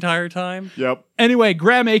mirror the entire time? Yep. Anyway,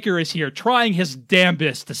 Graham Aker is here trying his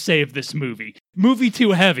damnedest to save this movie. Movie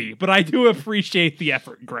too heavy, but I do appreciate the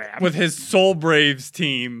effort, Graham. With his Soul Braves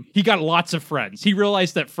team. He got lots of friends. He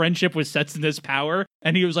realized that friendship was Setsuna's power,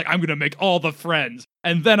 and he was like, I'm going to make all the friends,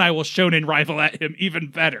 and then I will shonen rival at him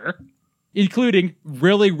even better. Including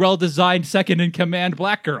really well-designed second-in-command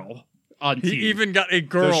black girl on team. He even got a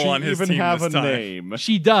girl on his Does team she even have this a time. name?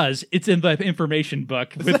 She does. It's in the information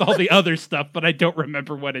book with all the other stuff, but I don't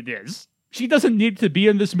remember what it is. She doesn't need to be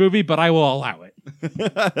in this movie, but I will allow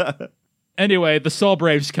it. Anyway, the Soul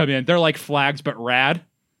Braves come in. They're like flags, but rad.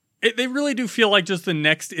 They really do feel like just the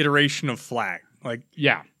next iteration of Flag. Like,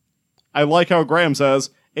 Yeah. I like how Graham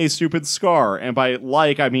says, a stupid scar, and by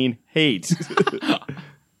like, I mean hate.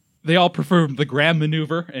 They all perform the Graham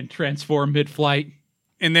maneuver and transform mid-flight.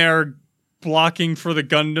 and they're blocking for the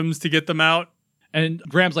Gundams to get them out. And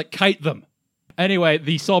Graham's like, kite them. Anyway,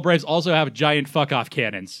 the Soul Braves also have giant fuck-off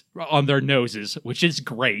cannons on their noses, which is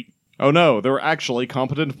great. Oh no, they're actually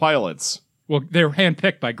competent pilots. Well, they were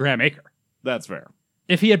handpicked by Graham Aker. That's fair.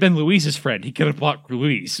 If he had been Louise's friend, he could have blocked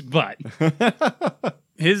Louise, but...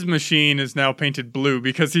 His machine is now painted blue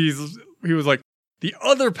because he was like, the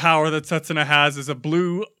other power that Setsuna has is a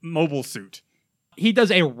blue mobile suit. He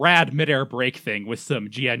does a rad midair brake thing with some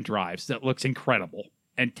GN drives that looks incredible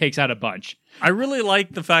and takes out a bunch. I really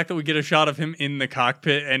like the fact that we get a shot of him in the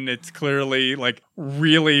cockpit and it's clearly like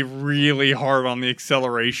really, really hard on the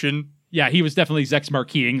acceleration. Yeah, he was definitely Zex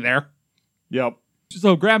Marqueing there. Yep.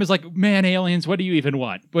 So Graham is like, man, aliens, what do you even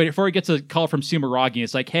want? But before he gets a call from Sumeragi,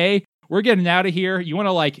 it's like, hey, we're getting out of here. You want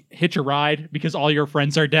to like hitch a ride because all your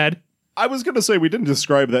friends are dead? I was going to say we didn't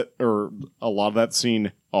describe that, or a lot of that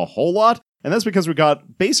scene a whole lot, and that's because we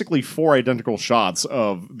got basically 4 identical shots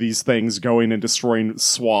of these things going and destroying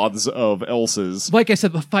swaths of Elsas. Like I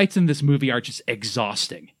said, the fights in this movie are just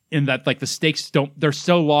exhausting in that like the stakes they're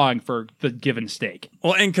so long for the given stake.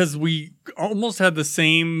 Well, and because we almost had the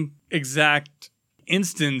same exact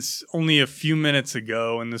instance only a few minutes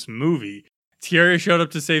ago in this movie. Tierra showed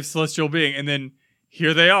up to save Celestial Being, and then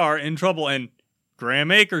here they are in trouble, and Graham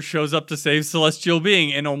Aker shows up to save Celestial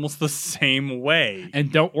Being in almost the same way.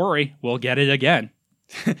 And don't worry, we'll get it again.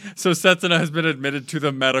 So Setsuna has been admitted to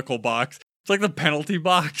the medical box. It's like the penalty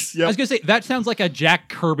box. I was going to say, that sounds like a Jack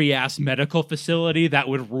Kirby-ass medical facility that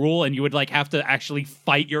would rule, and you would like have to actually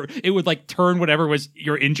fight it would like turn whatever was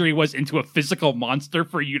your injury was into a physical monster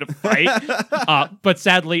for you to fight. But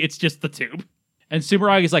sadly, it's just the tube. And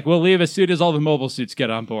Sumeragi's like, we'll leave as soon as all the mobile suits get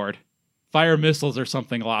on board. Fire missiles or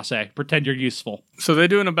something, Lasse. Pretend you're useful. So they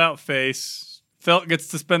do an about face. Felt gets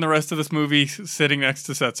to spend the rest of this movie sitting next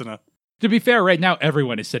to Setsuna. To be fair, right now,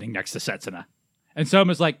 everyone is sitting next to Setsuna. And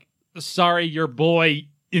Soma's like, sorry, your boy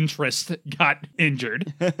interest got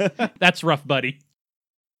injured. That's rough, buddy.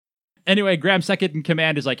 Anyway, Graham's second in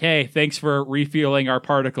command is like, hey, thanks for refueling our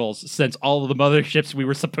particles since all of the motherships we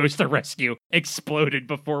were supposed to rescue exploded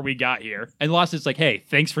before we got here. And Lost is like, hey,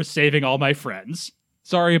 thanks for saving all my friends.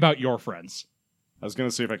 Sorry about your friends. I was going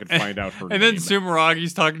to see if I could find out her And name. then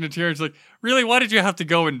Sumeragi's talking to Tyria. She's like, really, why did you have to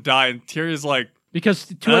go and die? And Tyria's like, because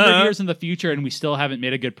 200 years in the future and we still haven't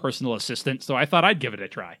made a good personal assistant, so I thought I'd give it a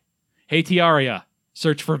try. Hey, Tiaria,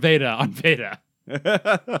 search for Veda on Veda.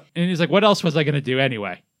 And he's like, what else was I going to do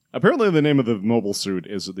anyway? Apparently the name of the mobile suit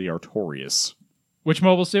is the Artorias Which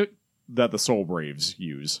mobile suit? that the Soul Braves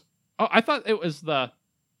use. Oh, I thought it was the...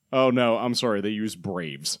 Oh no, I'm sorry, they use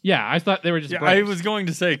Braves. Yeah, I thought they were just yeah, Braves. I was going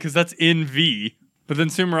to say, because that's in V. But then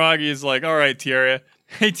Sumeragi is like, all right, Tyria.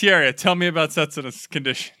 Hey, Tyria, tell me about Setsuna's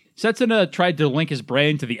condition. Setsuna tried to link his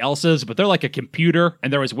brain to the Elsas, but they're like a computer,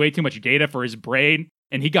 and there was way too much data for his brain,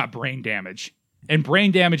 and he got brain damage. And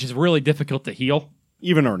brain damage is really difficult to heal.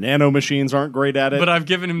 Even our nanomachines aren't great at it. But I've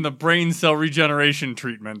given him the brain cell regeneration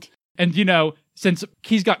treatment. And, you know, since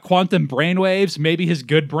he's got quantum brainwaves, maybe his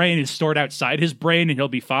good brain is stored outside his brain and he'll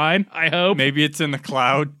be fine, I hope. Maybe it's in the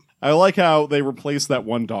cloud. I like how they replaced that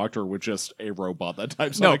one doctor with just a robot that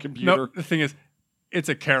types on a computer. No, the thing is, it's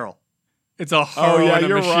a Carol. It's a horror on a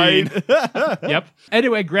you're machine. right. Yep.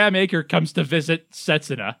 Anyway, Graham Aker comes to visit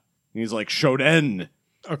Setsuna. He's like, Shonen.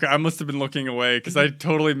 Okay, I must have been looking away because I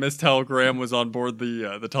totally missed how Graham was on board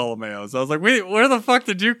the Ptolemaeus. I was like, wait, where the fuck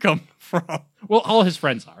did you come from? Well, all his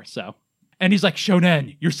friends are, so. And he's like,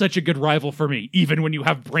 Shonen, you're such a good rival for me, even when you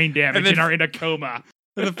have brain damage and are in a coma.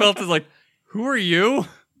 And the Felt is like, who are you? And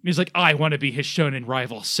he's like, I want to be his Shonen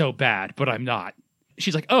rival so bad, but I'm not.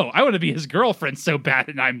 She's like, oh, I want to be his girlfriend so bad,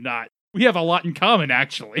 and I'm not. We have a lot in common,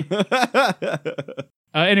 actually.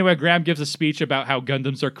 Anyway, Graham gives a speech about how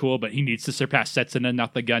Gundams are cool, but he needs to surpass Setsuna,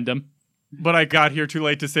 not the Gundam. But I got here too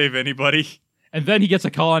late to save anybody. And then he gets a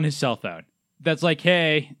call on his cell phone. That's like,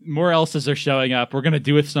 hey, more Elsas are showing up. We're going to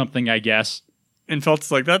do with something, I guess. And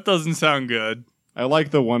Felt's like, that doesn't sound good. I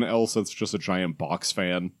like the one else that's just a giant box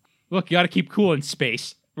fan. Look, you got to keep cool in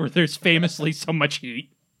space, where there's famously so much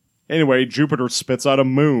heat. Anyway, Jupiter spits out a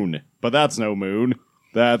moon. But that's no moon.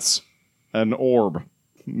 That's an orb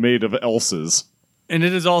made of Elsas. And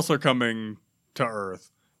it is also coming to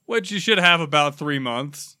Earth, which you should have about 3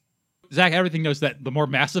 months. Zach, everything knows that the more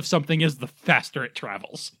massive something is, the faster it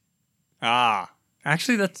travels. Ah,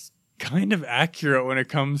 actually, that's kind of accurate when it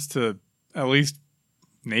comes to at least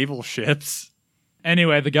naval ships.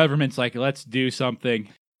 Anyway, the government's like, let's do something.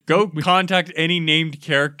 Go contact any named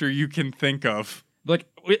character you can think of. Like,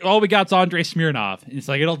 all we got's Andrei Smirnov. And it's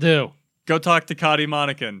like, it'll do. Go talk to Kadi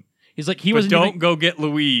Monacan. He's like, don't go get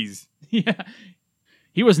Louise. Yeah.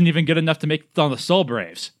 He wasn't even good enough to make it on the Soul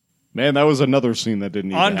Braves. Man, that was another scene that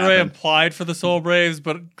didn't even Andre happen. applied for the Soul Braves,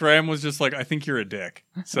 but Graham was just like, I think you're a dick.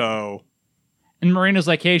 So... And Marina's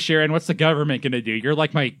like, hey, Sharon, what's the government going to do? You're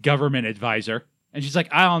like my government advisor. And she's like,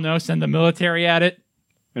 I don't know, send the military at it.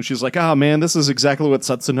 And she's like, man, this is exactly what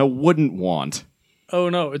Setsuna wouldn't want. Oh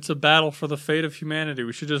no, it's a battle for the fate of humanity.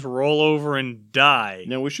 We should just roll over and die.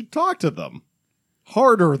 Now we should talk to them.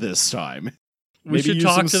 Harder this time. We Maybe should use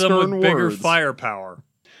talk some to them with stern bigger words. firepower.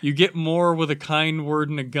 You get more with a kind word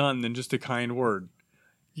and a gun than just a kind word.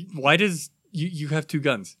 Why does you have 2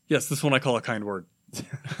 guns? Yes, this one I call a kind word.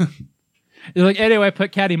 They're like, anyway,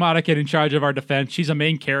 put Kadi Monacan in charge of our defense. She's a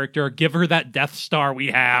main character. Give her that Death Star we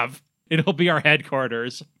have. It'll be our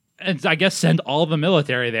headquarters. And I guess send all the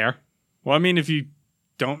military there. Well, I mean, if you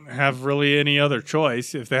don't have really any other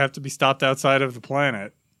choice, if they have to be stopped outside of the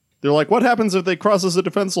planet. They're like, what happens if they crosses the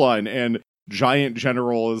defense line? And Giant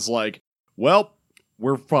General is like, well,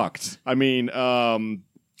 we're fucked. I mean,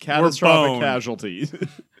 catastrophic casualties.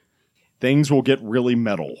 Things will get really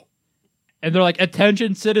metal. And they're like,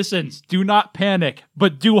 attention citizens, do not panic,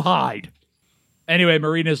 but do hide. Anyway,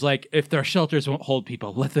 Marina's like, if their shelters won't hold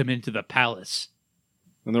people, let them into the palace.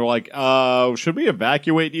 And they're like, should we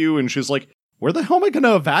evacuate you? And she's like, where the hell am I going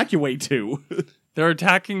to evacuate to? They're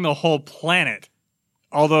attacking the whole planet.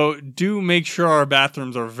 Although, do make sure our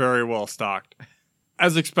bathrooms are very well stocked.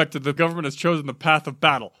 As expected, the government has chosen the path of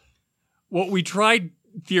battle. What we tried,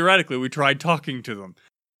 theoretically, we tried talking to them.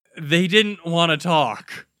 They didn't want to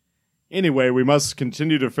talk. Anyway, we must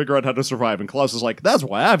continue to figure out how to survive. And Klaus is like, that's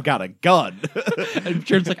why I've got a gun. And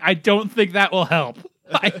Sharon's like, I don't think that will help.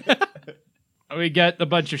 We get a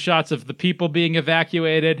bunch of shots of the people being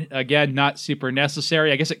evacuated. Again, not super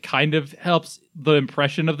necessary. I guess it kind of helps the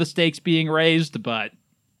impression of the stakes being raised, but...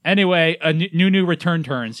 Anyway, a new return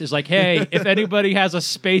turns is like, hey, if anybody has a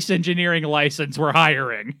space engineering license, we're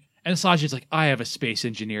hiring. And Saji's like, I have a space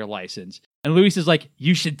engineer license. And Luis is like,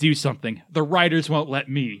 you should do something. The writers won't let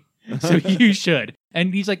me. So you should.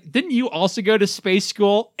 And he's like, didn't you also go to space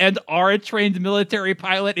school and are a trained military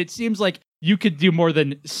pilot? It seems like you could do more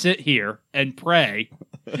than sit here and pray.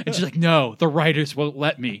 And she's like, no, the writers won't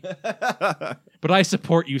let me. But I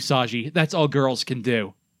support you, Saji. That's all girls can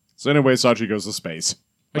do. So anyway, Saji goes to space.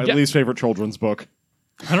 My least favorite children's book.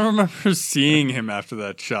 I don't remember seeing him after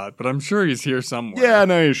that shot, but I'm sure he's here somewhere. Yeah,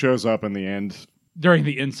 no, he shows up in the end. During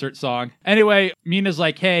the insert song. Anyway, Mina's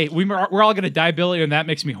like, hey, we're all going to die, Billy, and that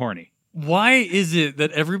makes me horny. Why is it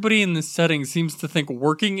that everybody in this setting seems to think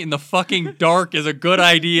working in the fucking dark is a good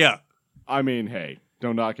idea? I mean, hey,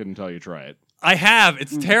 don't knock it until you try it. I have.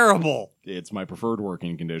 It's terrible. It's my preferred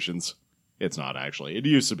working conditions. It's not, actually. It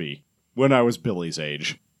used to be. When I was Billy's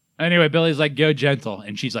age. Anyway, Billy's like, go gentle.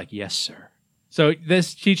 And she's like, yes, sir. So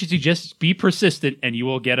this teaches you just be persistent and you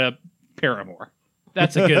will get a paramour.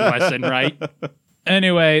 That's a good lesson, right?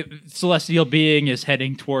 Anyway, Celestial Being is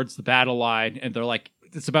heading towards the battle line, and they're like,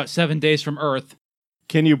 it's about 7 days from Earth.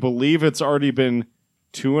 Can you believe it's already been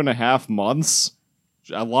 2.5 months?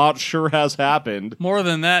 A lot sure has happened. More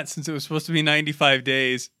than that, since it was supposed to be 95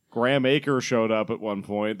 days. Graham Aker showed up at one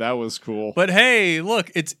point. That was cool. But hey,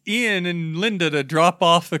 look, it's Ian and Linda to drop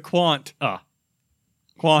off the Quant.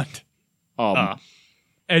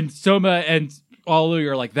 And Soma and Olu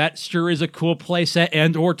are like, that sure is a cool playset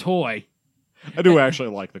and or toy. I do actually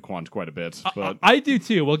like the Quant quite a bit. But I do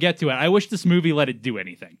too. We'll get to it. I wish this movie let it do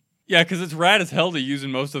anything. Yeah, because it's rad as hell to use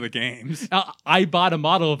in most of the games. I bought a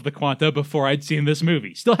model of the Quanta before I'd seen this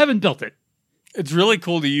movie. Still haven't built it. It's really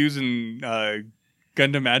cool to use in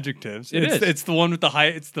Gundam Adjectives. It's the one with the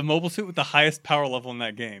it's the mobile suit with the highest power level in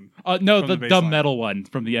that game. No, the dumb metal one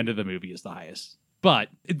from the end of the movie is the highest. But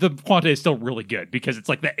the Quanta is still really good because it's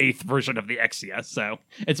like the 8th version of the Exia, so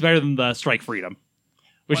it's better than the Strike Freedom,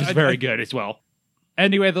 which is very good as well.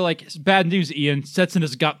 Anyway, they're like, bad news, Ian.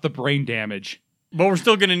 Setsuna got the brain damage. But we're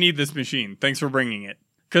still going to need this machine. Thanks for bringing it.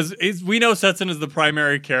 Because we know Setsuna is the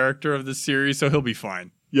primary character of this series, so he'll be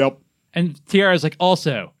fine. Yep. And Tiara's like,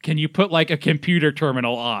 also, can you put like a computer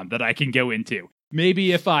terminal on that I can go into?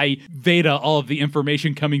 Maybe if I Veda all of the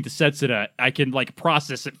information coming to Setsuna, I can like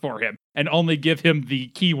process it for him and only give him the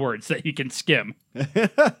keywords that he can skim.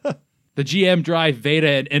 The GM drive, Veda,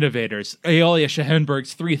 and innovators. Aeolia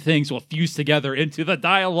Schoenberg's 3 things will fuse together into the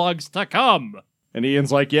dialogues to come. And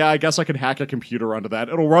Ian's like, yeah, I guess I can hack a computer onto that.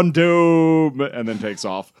 It'll run Doom, and then takes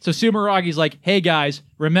off. So Sumeragi's like, hey guys,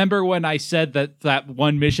 remember when I said that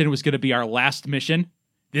one mission was going to be our last mission?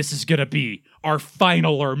 This is going to be our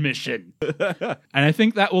final mission. And I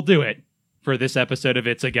think that will do it for this episode of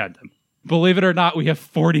It's a Gundam. Believe it or not, we have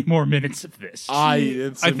 40 more minutes of this.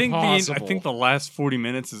 I think the last 40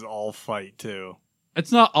 minutes is all fight, too.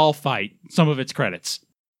 It's not all fight. Some of it's credits.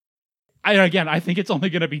 I think it's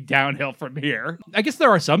only going to be downhill from here. I guess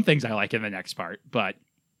there are some things I like in the next part, but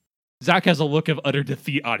Zach has a look of utter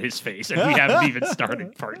defeat on his face, and we haven't even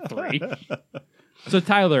started part 3. So,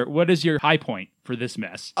 Tyler, what is your high point for this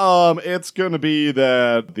mess? It's going to be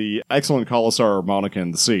that the excellent Commissar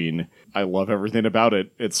Monacan scene. I love everything about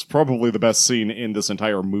it. It's probably the best scene in this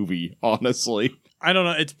entire movie, honestly. I don't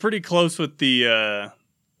know. It's pretty close with the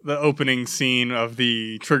opening scene of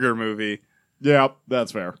the Trigger movie. Yeah,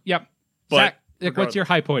 that's fair. Yep. But Zach, what's your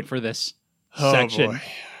high point for this Oh, section? boy.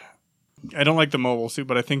 I don't like the mobile suit,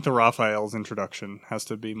 but I think the Raphael's introduction has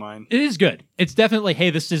to be mine. It is good. It's definitely, hey,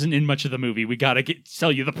 this isn't in much of the movie. We gotta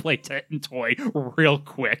sell you the playset and toy real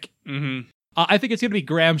quick. Mm-hmm. I think it's gonna be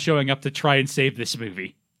Graham showing up to try and save this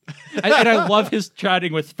movie. and I love his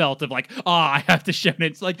chatting with Felt of like, I have to show it.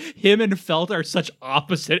 It's like him and Felt are such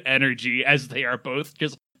opposite energy as they are both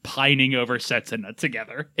just pining over Setsuna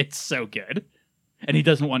together. It's so good. And he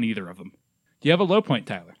doesn't want either of them. Do you have a low point,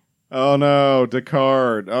 Tyler? Oh no,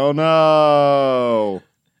 Descartes. Oh no.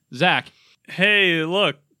 Zach. Hey,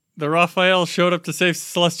 look. The Raphael showed up to save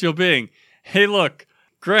Celestial Being. Hey, look.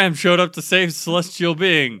 Graham showed up to save Celestial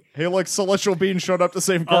Being. Hey, look, Celestial Being showed up to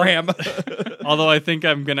save Graham. Although I think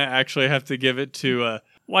I'm going to actually have to give it to,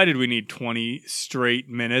 why did we need 20 straight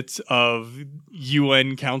minutes of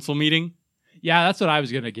UN council meeting? Yeah, that's what I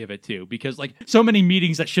was going to give it to, because like so many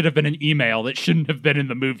meetings that should have been an email that shouldn't have been in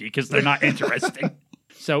the movie because they're not interesting.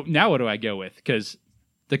 So now what do I go with? Because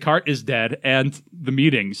Descartes is dead and the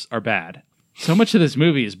meetings are bad. So much of this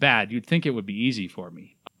movie is bad, you'd think it would be easy for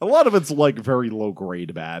me. A lot of it's like very low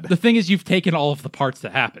grade bad. The thing is, you've taken all of the parts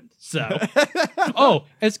that happened. So,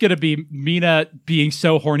 it's going to be Mina being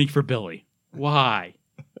so horny for Billy. Why?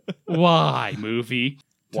 Why, movie?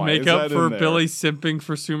 To make up for Billy simping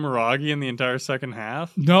for Sumeragi in the entire second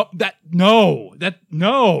half? No. Do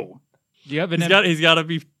you have an He's got to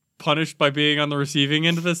be punished by being on the receiving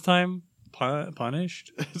end this time?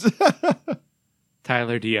 Punished?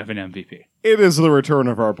 Tyler, do you have an MVP? It is the return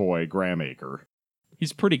of our boy, Graham Aker.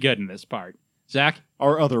 He's pretty good in this part. Zach?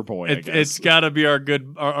 Our other boy, I guess. It's got to be our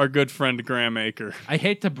good friend, Graham Aker. I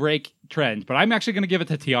hate to break trend, but I'm actually going to give it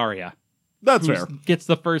to Tiaria. That's fair. Gets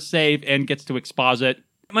the first save and gets to exposit.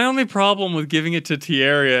 My only problem with giving it to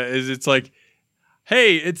Tiaria is it's like,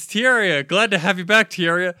 hey, it's Tiaria. Glad to have you back,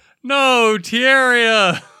 Tiaria. No,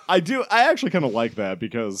 Tiaria. I actually kind of like that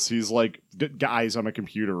because he's like, guys, I'm a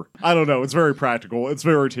computer. I don't know. It's very practical. It's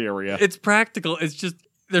very Tiaria. It's practical. It's just,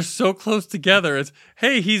 they're so close together. It's,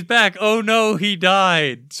 hey, he's back. Oh no, he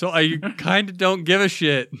died. So I kind of don't give a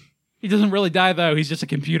shit. He doesn't really die though. He's just a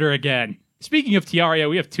computer again. Speaking of Tiaria,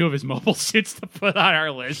 we have 2 of his mobile suits to put on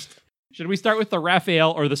our list. Should we start with the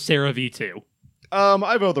Raphael or the Sarah V2?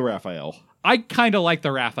 I vote the Raphael. I kind of like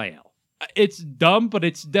the Raphael. It's dumb, but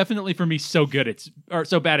it's definitely for me so bad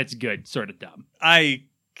it's good, sort of dumb. I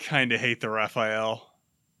kind of hate the Raphael.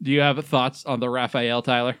 Do you have thoughts on the Raphael,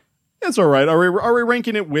 Tyler? It's all right. Are we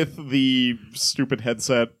ranking it with the stupid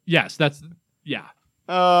headset? Yes, yeah.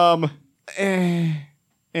 I'm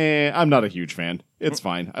not a huge fan. It's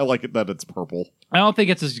fine. I like it that it's purple. I don't think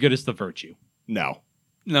it's as good as the Virtue. No.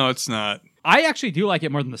 No, it's not. I actually do like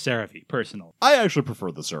it more than the CeraVe, personally. I actually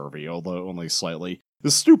prefer the CeraVe, although only slightly.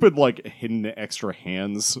 The stupid, hidden extra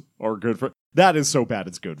hands are good for... That is so bad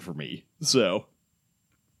it's good for me. So...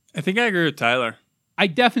 I think I agree with Tyler. I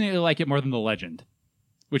definitely like it more than the Legend,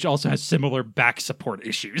 which also has similar back support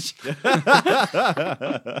issues. Yeah,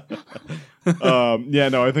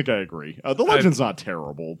 no, I think I agree. The Legend's not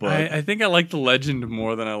terrible, but... I think I like the Legend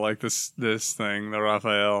more than I like this thing, the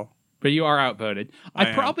Raphael. But you are outvoted.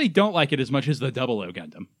 I probably don't like it as much as the 00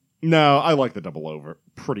 Gundam. No, I like the 00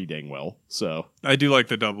 pretty dang well, so... I do like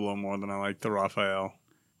the 00 more than I like the Raphael.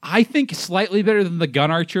 I think slightly better than the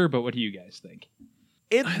Gun Archer, but what do you guys think?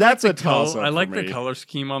 That's a toss-up I like for me. the color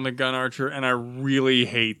scheme on the Gun Archer, and I really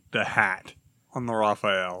hate the hat on the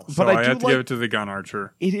Raphael. So But I I have do to give it to the Gun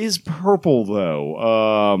Archer. It is purple,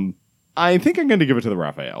 though. I think I'm going to give it to the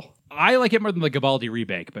Raphael. I like it more than the Gabaldi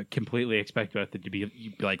Rebake, but completely expect both to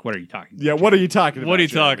be like, what are you talking about? Yeah, what are you talking about? What are you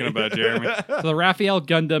Jeremy? talking about, Jeremy? So the Raphael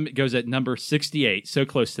Gundam goes at number 68, so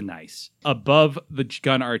close to nice. Above the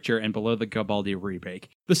Gun Archer and below the Gabaldi Rebake.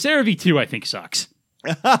 The CeraVe 2, I think, sucks.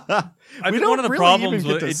 I think one of the really problems even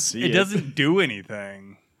get with to it, see it doesn't do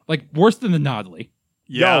anything. Like, worse than the Nodley.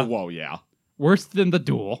 Yeah. Oh, well, yeah. Worse than the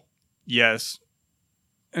Duel. Yes.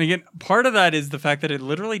 And again, part of that is the fact that it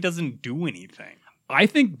literally doesn't do anything. I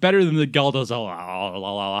think better than the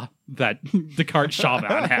Galdozala that Descartes Chauvin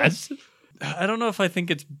has. I don't know if I think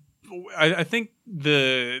it's... I think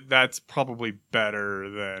that's probably better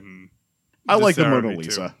than... I like the CeraVe Mona 2.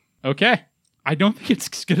 Lisa. Okay. I don't think it's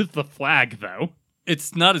as good as the Flag, though.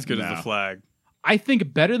 It's not as good as No. the Flag. I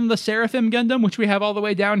think better than the Seraphim Gundam, which we have all the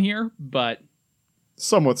way down here, but...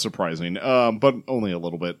 Somewhat surprising, but only a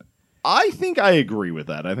little bit. I think I agree with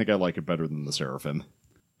that. I think I like it better than the Seraphim.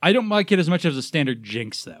 I don't like it as much as a standard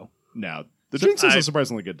Jinx, though. No, the Jinx is a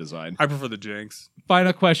surprisingly good design. I prefer the Jinx.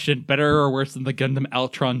 Final question, better or worse than the Gundam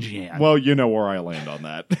Altron Gian? Well, you know where I land on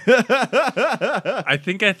that. I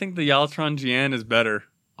think the Yaltron Gian is better.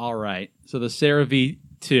 All right, so the CeraVe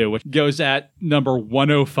 2, which goes at number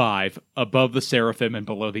 105, above the Seraphim and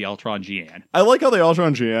below the Altron Gian. I like how the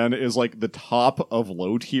Altron Gian is like the top of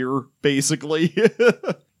low tier, basically.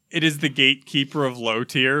 It is the gatekeeper of low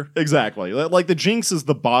tier. Exactly. Like the Jinx is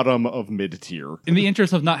the bottom of mid tier. In the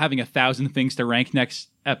interest of not having 1,000 things to rank next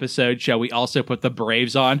episode, shall we also put the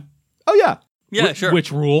Braves on? Oh, yeah. Yeah, sure.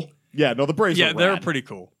 Which rule? Yeah, no, the Braves Yeah, are they're rad. pretty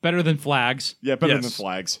cool. Better than Flags? Yeah, better Yes. than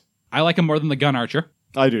Flags. I like them more than the Gun Archer.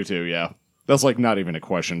 I do too, yeah. That's like not even a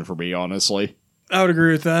question for me, honestly. I would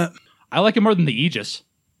agree with that. I like it more than the Aegis.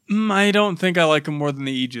 I don't think I like him more than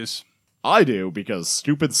the Aegis. I do, because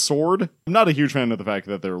stupid sword. I'm not a huge fan of the fact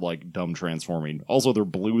that they're like dumb transforming. Also, they're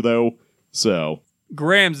blue though, so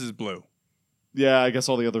Graham's is blue. yeah, I guess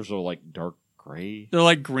all the others are like dark gray. They're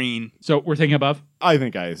like green. So we're thinking above? I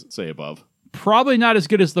think I say above. Probably not as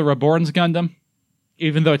good as the Reborn's Gundam,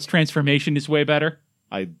 even though its transformation is way better.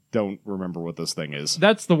 I don't remember what this thing is.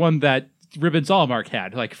 That's the one that Ribbons Allmark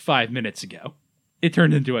had like 5 minutes ago. It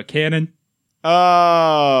turned into a cannon.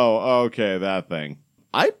 Oh, okay, that thing.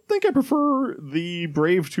 I think I prefer the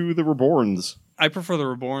Brave to the Reborns. I prefer the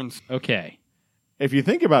Reborns. Okay. If you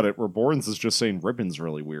think about it, Reborns is just saying Ribbon's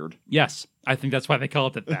really weird. Yes, I think that's why they call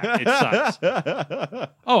it that. It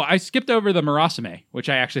sucks. Oh, I skipped over the Murasame, which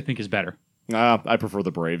I actually think is better. I prefer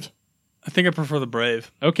the Braves. I think I prefer the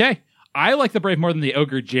Brave. Okay. I like the Brave more than the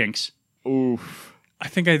Ogre Jinx. Oof. I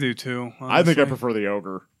think I do too. Honestly. I think I prefer the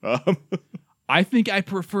Ogre. I think I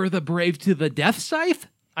prefer the Brave to the Death Scythe.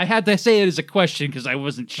 I had to say it as a question because I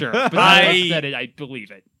wasn't sure. But I said it, I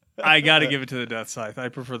believe it. I gotta give it to the Death Scythe. I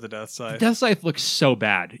prefer the Death Scythe. Death Scythe looks so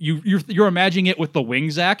bad. You're imagining it with the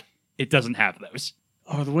wings, Zach. It doesn't have those.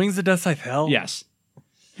 Oh, the wings of Death Scythe hell? Yes.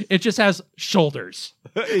 It just has shoulders.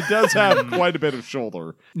 It does have quite a bit of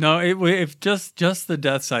shoulder. No, if just the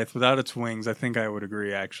Death Scythe without its wings, I think I would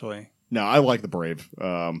agree, actually. No, I like the Brave.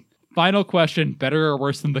 Final question, better or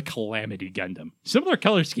worse than the Calamity Gundam? Similar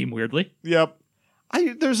color scheme, weirdly. Yep.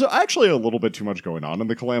 There's actually a little bit too much going on in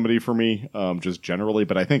the Calamity for me, just generally,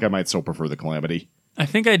 but I think I might still prefer the Calamity. I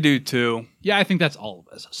think I do too. Yeah, I think that's all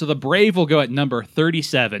of us. So the Brave will go at number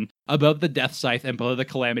 37, above the Death Scythe and below the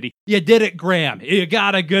Calamity. You did it, Graham. You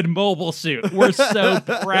got a good mobile suit. We're so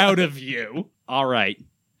proud of you. All right.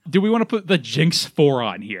 Do we want to put the Jinx 4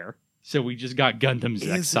 on here? So we just got Gundams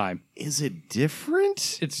next time. Is it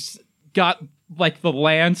different? It's got like the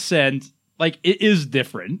lance and like it is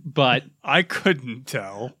different, but I couldn't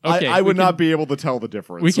tell. okay, I would not be able to tell the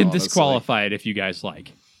difference. We can honestly. disqualify it if you guys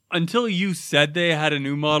like. Until you said they had a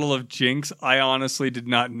new model of Jinx, I honestly did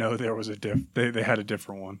not know there was they had a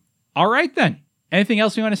different one. All right, then. Anything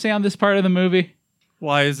else you want to say on this part of the movie?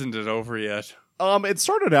 Why isn't it over yet? It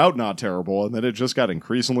started out not terrible, and then it just got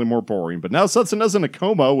increasingly more boring. But now Setsuna's in a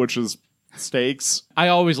coma, which is stakes. I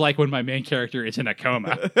always like when my main character is in a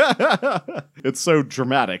coma. It's so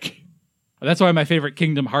dramatic. That's why my favorite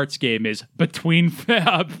Kingdom Hearts game is between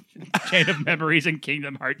Chain of Memories and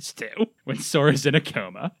Kingdom Hearts 2, when Sora's in a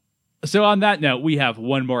coma. So on that note, we have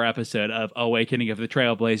one more episode of Awakening of the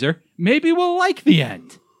Trailblazer. Maybe we'll like the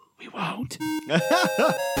end. We won't.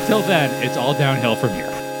 Till then, it's all downhill from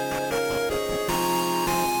here.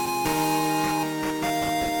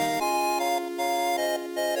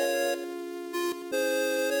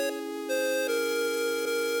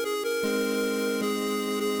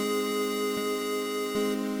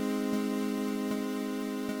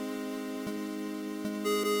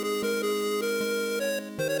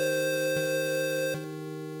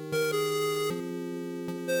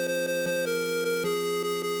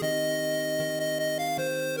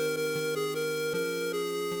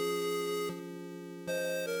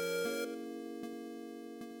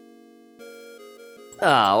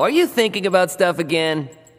 Oh, are you thinking about stuff again?